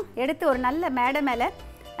வந்ததுக்கப்புறம் எடுத்து ஒரு நல்ல மேடை மேலே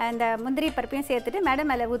அந்த முந்திரி பருப்பையும் சேர்த்துட்டு மேடை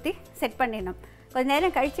மேலே ஊற்றி செட் பண்ணிடணும். கொஞ்சம்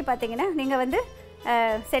நேரம் கழித்து பார்த்தீங்கன்னா நீங்கள் வந்து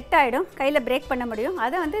செட் ஆகிடும். கையில் பிரேக் பண்ண முடியும்.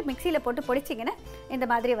 அதை வந்து மிக்சியில் போட்டு பொடிச்சிங்கன்னா இந்த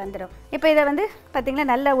மாதிரி வந்துடும். இப்போ இதை வந்து பார்த்திங்கன்னா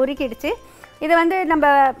நல்லா உருக்கிடுச்சு. இதை வந்து நம்ம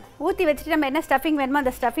ஊற்றி வச்சுட்டு நம்ம என்ன ஸ்டஃபிங் வேணுமோ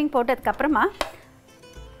அந்த ஸ்டஃபிங் போட்டதுக்கப்புறமா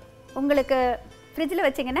உங்களுக்கு ஃப்ரிட்ஜில்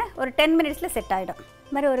வச்சிங்கன்னா ஒரு 10 மினிட்ஸில் செட் ஆகிடும்.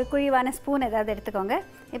 இது மாதிரி ஒரு குழிவான ஸ்பூன் ஏதாவது எடுத்துக்கோங்க.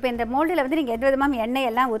 இப்போ இந்த மோல்டில் வந்து நீங்கள் எந்த விதமாக எண்ணெய்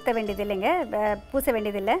எல்லாம் ஊற்ற வேண்டியது இல்லைங்க, பூச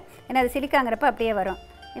வேண்டியதில்லை. ஏன்னா அது சிலிக்காங்கிறப்ப அப்படியே வரும்.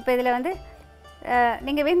 இப்போ இதில் வந்து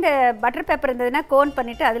நீங்கள் இந்த பட்டர் பேப்பர் இருந்ததுன்னா கோன்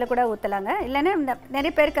பண்ணிவிட்டு அதில் கூட ஊற்றலாங்க. இல்லைன்னா இந்த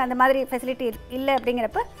நிறைய பேருக்கு அந்த மாதிரி ஃபெசிலிட்டி இல்லை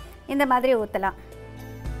அப்படிங்கிறப்ப இந்த மாதிரி ஊற்றலாம்.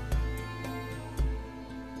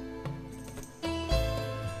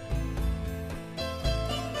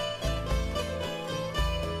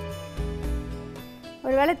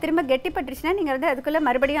 ஒரு வேளை திரும்ப கெட்டிப்பட்டுருச்சுன்னா நீங்கள் வந்து அதுக்குள்ளே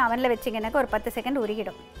மறுபடியும் அவனில் வச்சிங்கன்னாக்கா ஒரு 10 செகண்ட்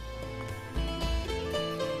உருகிடும்.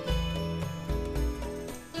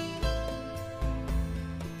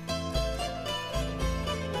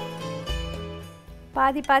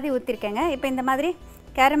 பாதி ஊற்றிருக்கேங்க. இப்போ இந்த மாதிரி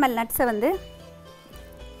கேரமல் நட்ஸை வந்து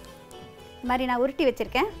இந்த மாதிரி நான் உருட்டி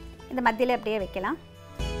வச்சுருக்கேன். இந்த மத்தியில் அப்படியே வைக்கலாம்.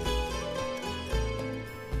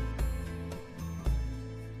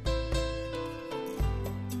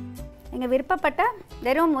 நீங்கள் விருப்பப்பட்டால்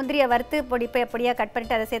வெறும் முந்திரியை வறுத்து பொடியாக கட்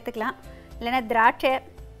பண்ணிவிட்டு அதை சேர்த்துக்கலாம். இல்லைன்னா திராட்சை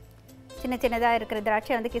சின்னதாக இருக்கிற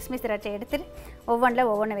திராட்சை வந்து கிஸ்மிஸ் திராட்சை எடுத்துட்டு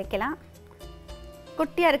ஒவ்வொன்று வைக்கலாம்.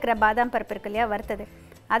 குட்டியாக இருக்கிற பாதாம் பருப்பு இருக்கு இல்லையா வறுத்தது,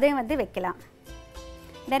 அதையும் வந்து வைக்கலாம்.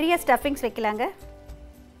 நிறைய ஸ்டஃபிங்ஸ் வைக்கலாங்க.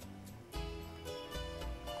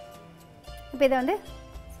 இப்போ இதை வந்து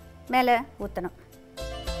மேலே ஊற்றணும்.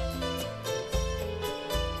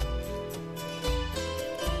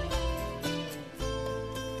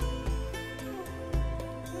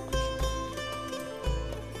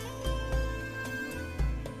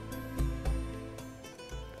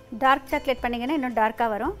 டார்க் சாக்லேட் பண்ணிங்கன்னா இன்னும் டார்க்காக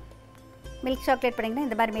வரும். மில்க் சாக்லேட் பண்ணிங்கன்னா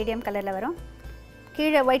இந்த மாதிரி மீடியம் கலரில் வரும்.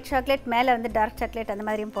 கீழே ஒயிட் சாக்லேட், மேலே வந்து டார்க் சாக்லேட் அந்த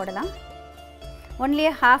மாதிரியும் போடலாம்.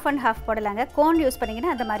 ஒன்லியே ஹாஃப் அண்ட் ஹாஃப் போடலாங்க. கோன் யூஸ்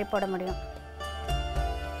பண்ணிங்கன்னா அந்த மாதிரி போட முடியும்.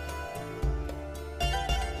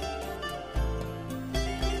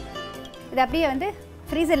 இது அப்படியே வந்து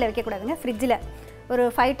ஃப்ரீசரில் வைக்கக்கூடாதுங்க. ஃப்ரிட்ஜில் ஒரு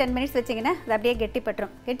 5-10 மினிட்ஸ் வச்சிங்கன்னா அது அப்படியே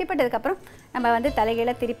கெட்டிப்பட்டுரும். கெட்டிப்பட்டதுக்கப்புறம் நம்ம வந்து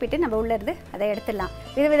தலைகீழ திருப்பிட்டு நம்ம உள்ளேருந்து அதை எடுத்துடலாம்.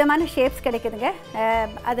 விதவிதமான ஷேப்ஸ் கிடைக்குதுங்க.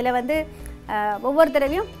 அதில் வந்து ஒவ்வொரு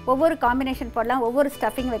தடவையும் ஒவ்வொரு காம்பினேஷன் போடலாம், ஒவ்வொரு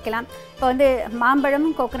ஸ்டஃபிங் வைக்கலாம். இப்போ வந்து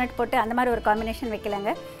மாம்பழமும் கோகோனட் போட்டு அந்த மாதிரி ஒரு காம்பினேஷன்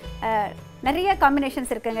வைக்கலாங்க. நிறைய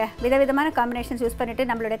காம்பினேஷன்ஸ் இருக்குங்க. விதவிதமான காம்பினேஷன்ஸ் யூஸ் பண்ணிவிட்டு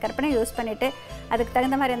நம்மளுடைய கற்பனை யூஸ் பண்ணிவிட்டு அதுக்கு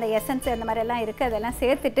தகுந்த மாதிரி அந்த எசன்ஸ் அந்த மாதிரிலாம் இருக்குது, அதெல்லாம்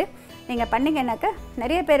சேர்த்துட்டு நீங்கள் பண்ணிங்கன்னாக்கா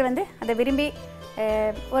நிறைய பேர் வந்து அதை விரும்பி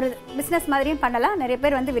ஒரு பிஸ்னஸ் மாதிரியும் பண்ணலாம். நிறைய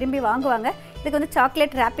பேர் வந்து விரும்பி வாங்குவாங்க. இதுக்கு வந்து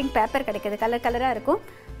சாக்லேட் ரேப்பிங் பேப்பர் கிடைக்கிது. கலராக இருக்கும்.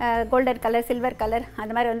 கோல்டன் கலர், சில்வர் கலர்,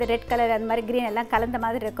 அந்த மாதிரி வந்து ரெட் கலர், அந்த மாதிரி க்ரீன் எல்லாம் கலந்த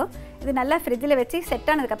மாதிரி இருக்கும். இது நல்லா ஃப்ரிட்ஜில் வச்சு செட்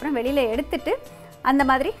ஆனதுக்கப்புறம் வெளியில் எடுத்துட்டு அந்த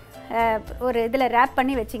மாதிரி ஒரு இதில் ரேப்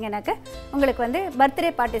பண்ணி வச்சிங்கனாக்கா உங்களுக்கு வந்து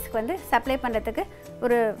பர்த்டே பார்ட்டிஸ்க்கு வந்து சப்ளை பண்ணுறதுக்கு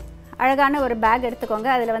ஒரு அழகான ஒரு பேக் எடுத்துக்கோங்க.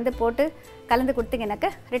 அதில் வந்து போட்டு கலந்து கொடுத்தீங்கன்னாக்க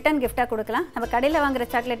ரிட்டர்ன் கிஃப்டாக கொடுக்கலாம். நம்ம கடையில் வாங்குகிற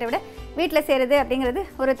சாக்லேட்டை விட வீட்டில் செய்கிறது அப்படிங்கிறது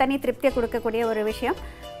ஒரு தனி திருப்தியை கொடுக்கக்கூடிய ஒரு விஷயம்.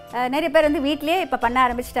 நிறைய பேர் வந்து வீட்டிலேயே இப்போ பண்ண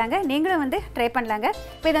ஆரம்பிச்சிட்டாங்க. நீங்களும் வந்து ட்ரை பண்ணலாங்க.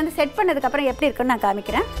 இப்போ இதை வந்து செட் பண்ணதுக்கப்புறம் எப்படி இருக்குன்னு நான்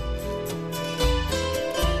காமிக்கிறேன்.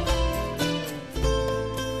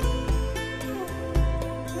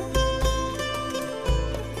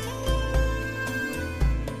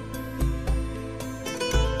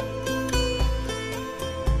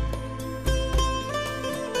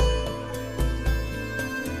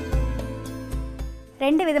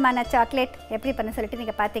 ரெண்டு விதமான சாக்லேட் எப்படி பண்ண சொல்லிட்டு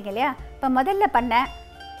நீங்கள் பார்த்தீங்க இல்லையா? இப்போ முதல்ல பண்ண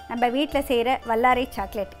நம்ம வீட்டில் செய்கிற வல்லாரை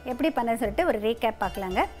சாக்லேட் எப்படி பண்ண சொல்லிட்டு ஒரு ரீகேப்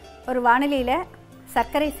பார்க்கலாங்க. ஒரு வானிலையில்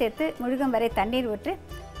சர்க்கரை சேர்த்து முழுகும் வரை தண்ணீர் ஊற்றி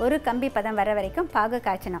ஒரு கம்பி பதம் வர வரைக்கும் பாகு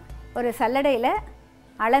காய்ச்சணும். ஒரு சல்லடையில்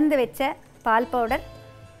அளந்து வச்ச பால் பவுடர்,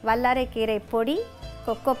 வல்லாரை கீரை பொடி,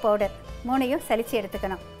 கொக்கோ பவுடர் 3ஐயும் சலித்து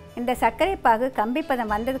எடுத்துக்கணும். இந்த சர்க்கரை பாகு கம்பி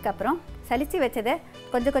பதம் வந்ததுக்கப்புறம் சலித்து வச்சதை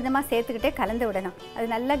கொஞ்சம் கொஞ்சமாக சேர்த்துக்கிட்டே கலந்து விடணும். அது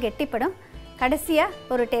நல்லா கெட்டிப்படும். கடைசியாக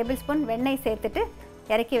ஒரு டேபிள் ஸ்பூன் வெண்ணெய் சேர்த்துட்டு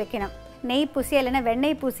இறக்கி வைக்கணும். நெய் பூசிய இல்லைன்னா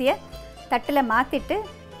வெண்ணெய் பூசிய தட்டில் மாற்றிட்டு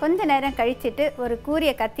கொஞ்சம் நேரம் கழிச்சிட்டு ஒரு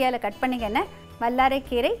கூரிய கத்தியால் கட் பண்ணிங்கன்னா வல்லாரை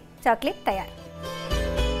கீரை சாக்லேட் தயார்.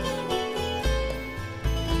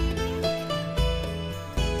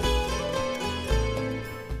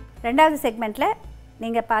 ரெண்டாவது செக்மெண்ட்டில்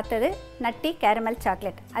நீங்கள் பார்த்தது நட்டி கேரமல்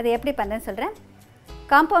சாக்லேட். அது எப்படி பண்ணுறேன்னு சொல்கிறேன்.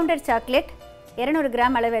 காம்பவுண்டட் சாக்லேட் 200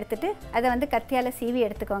 கிராம் அளவு எடுத்துகிட்டு அதை வந்து கத்தியால் சீவி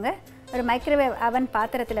எடுத்துக்கோங்க. ஒரு மைக்ரோவேவ் அவன்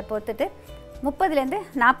பாத்திரத்தில் போட்டுட்டு 30லேருந்து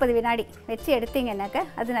 40 வினாடி வச்சு எடுத்தீங்கன்னாக்க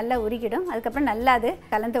அது நல்லா உருகிடும். அதுக்கப்புறம் நல்லா அது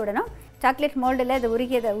கலந்து விடணும். சாக்லேட் மோல்டில் அது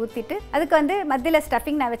உருகியதை ஊற்றிட்டு அதுக்கு வந்து மத்தியில்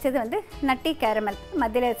ஸ்டஃபிங் நான் வச்சது வந்து நட்டி கேரமல்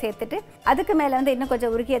மத்தியில் சேர்த்துட்டு அதுக்கு மேலே வந்து இன்னும்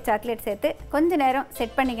கொஞ்சம் உருகிய சாக்லேட் சேர்த்து கொஞ்சம் நேரம்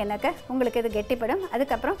செட் பண்ணிங்கன்னாக்க உங்களுக்கு இது கெட்டிப்படும்.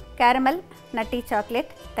 அதுக்கப்புறம் கேரமல் நட்டி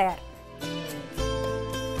சாக்லேட் தயார்.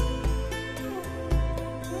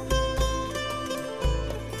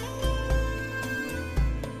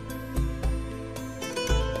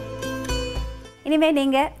 இனிமேல்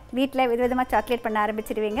நீங்கள் வீட்டில் விதவிதமாக சாக்லேட் பண்ண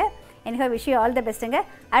ஆரம்பிச்சிடுவீங்க. எனக்கு விஷ் யூ ஆல் த பெஸ்ட்டுங்க.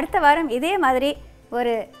 அடுத்த வாரம் இதே மாதிரி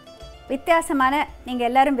ஒரு வித்தியாசமான நீங்கள்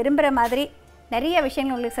எல்லாரும் விரும்புகிற மாதிரி நிறைய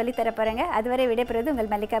விஷயங்கள் உங்களுக்கு சொல்லித்தர போகிறேங்க. அதுவரை விடைபெறுவது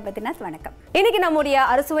உங்கள் மல்லிகா பத்ரிநாத். வணக்கம். இன்னைக்கு நம்முடைய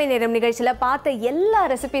அறுசுவை நேரம் நிகழ்ச்சியில் பார்த்த எல்லா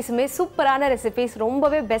ரெசிபீஸுமே சூப்பரான ரெசிபீஸ்,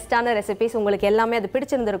 ரொம்பவே பெஸ்ட்டான ரெசிபீஸ். உங்களுக்கு எல்லாமே அது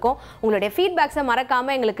பிடிச்சிருந்திருக்கும். உங்களுடைய ஃபீட்பேக்ஸை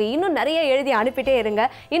மறக்காமல் எங்களுக்கு இன்னும் நிறைய எழுதி அனுப்பிட்டே இருங்க.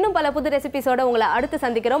 இன்னும் பல புது ரெசிபீஸோடு உங்களை அடுத்து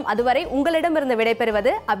சந்திக்கிறோம். அதுவரை உங்களிடமிருந்து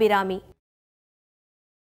விடைபெறுவது அபிராமி.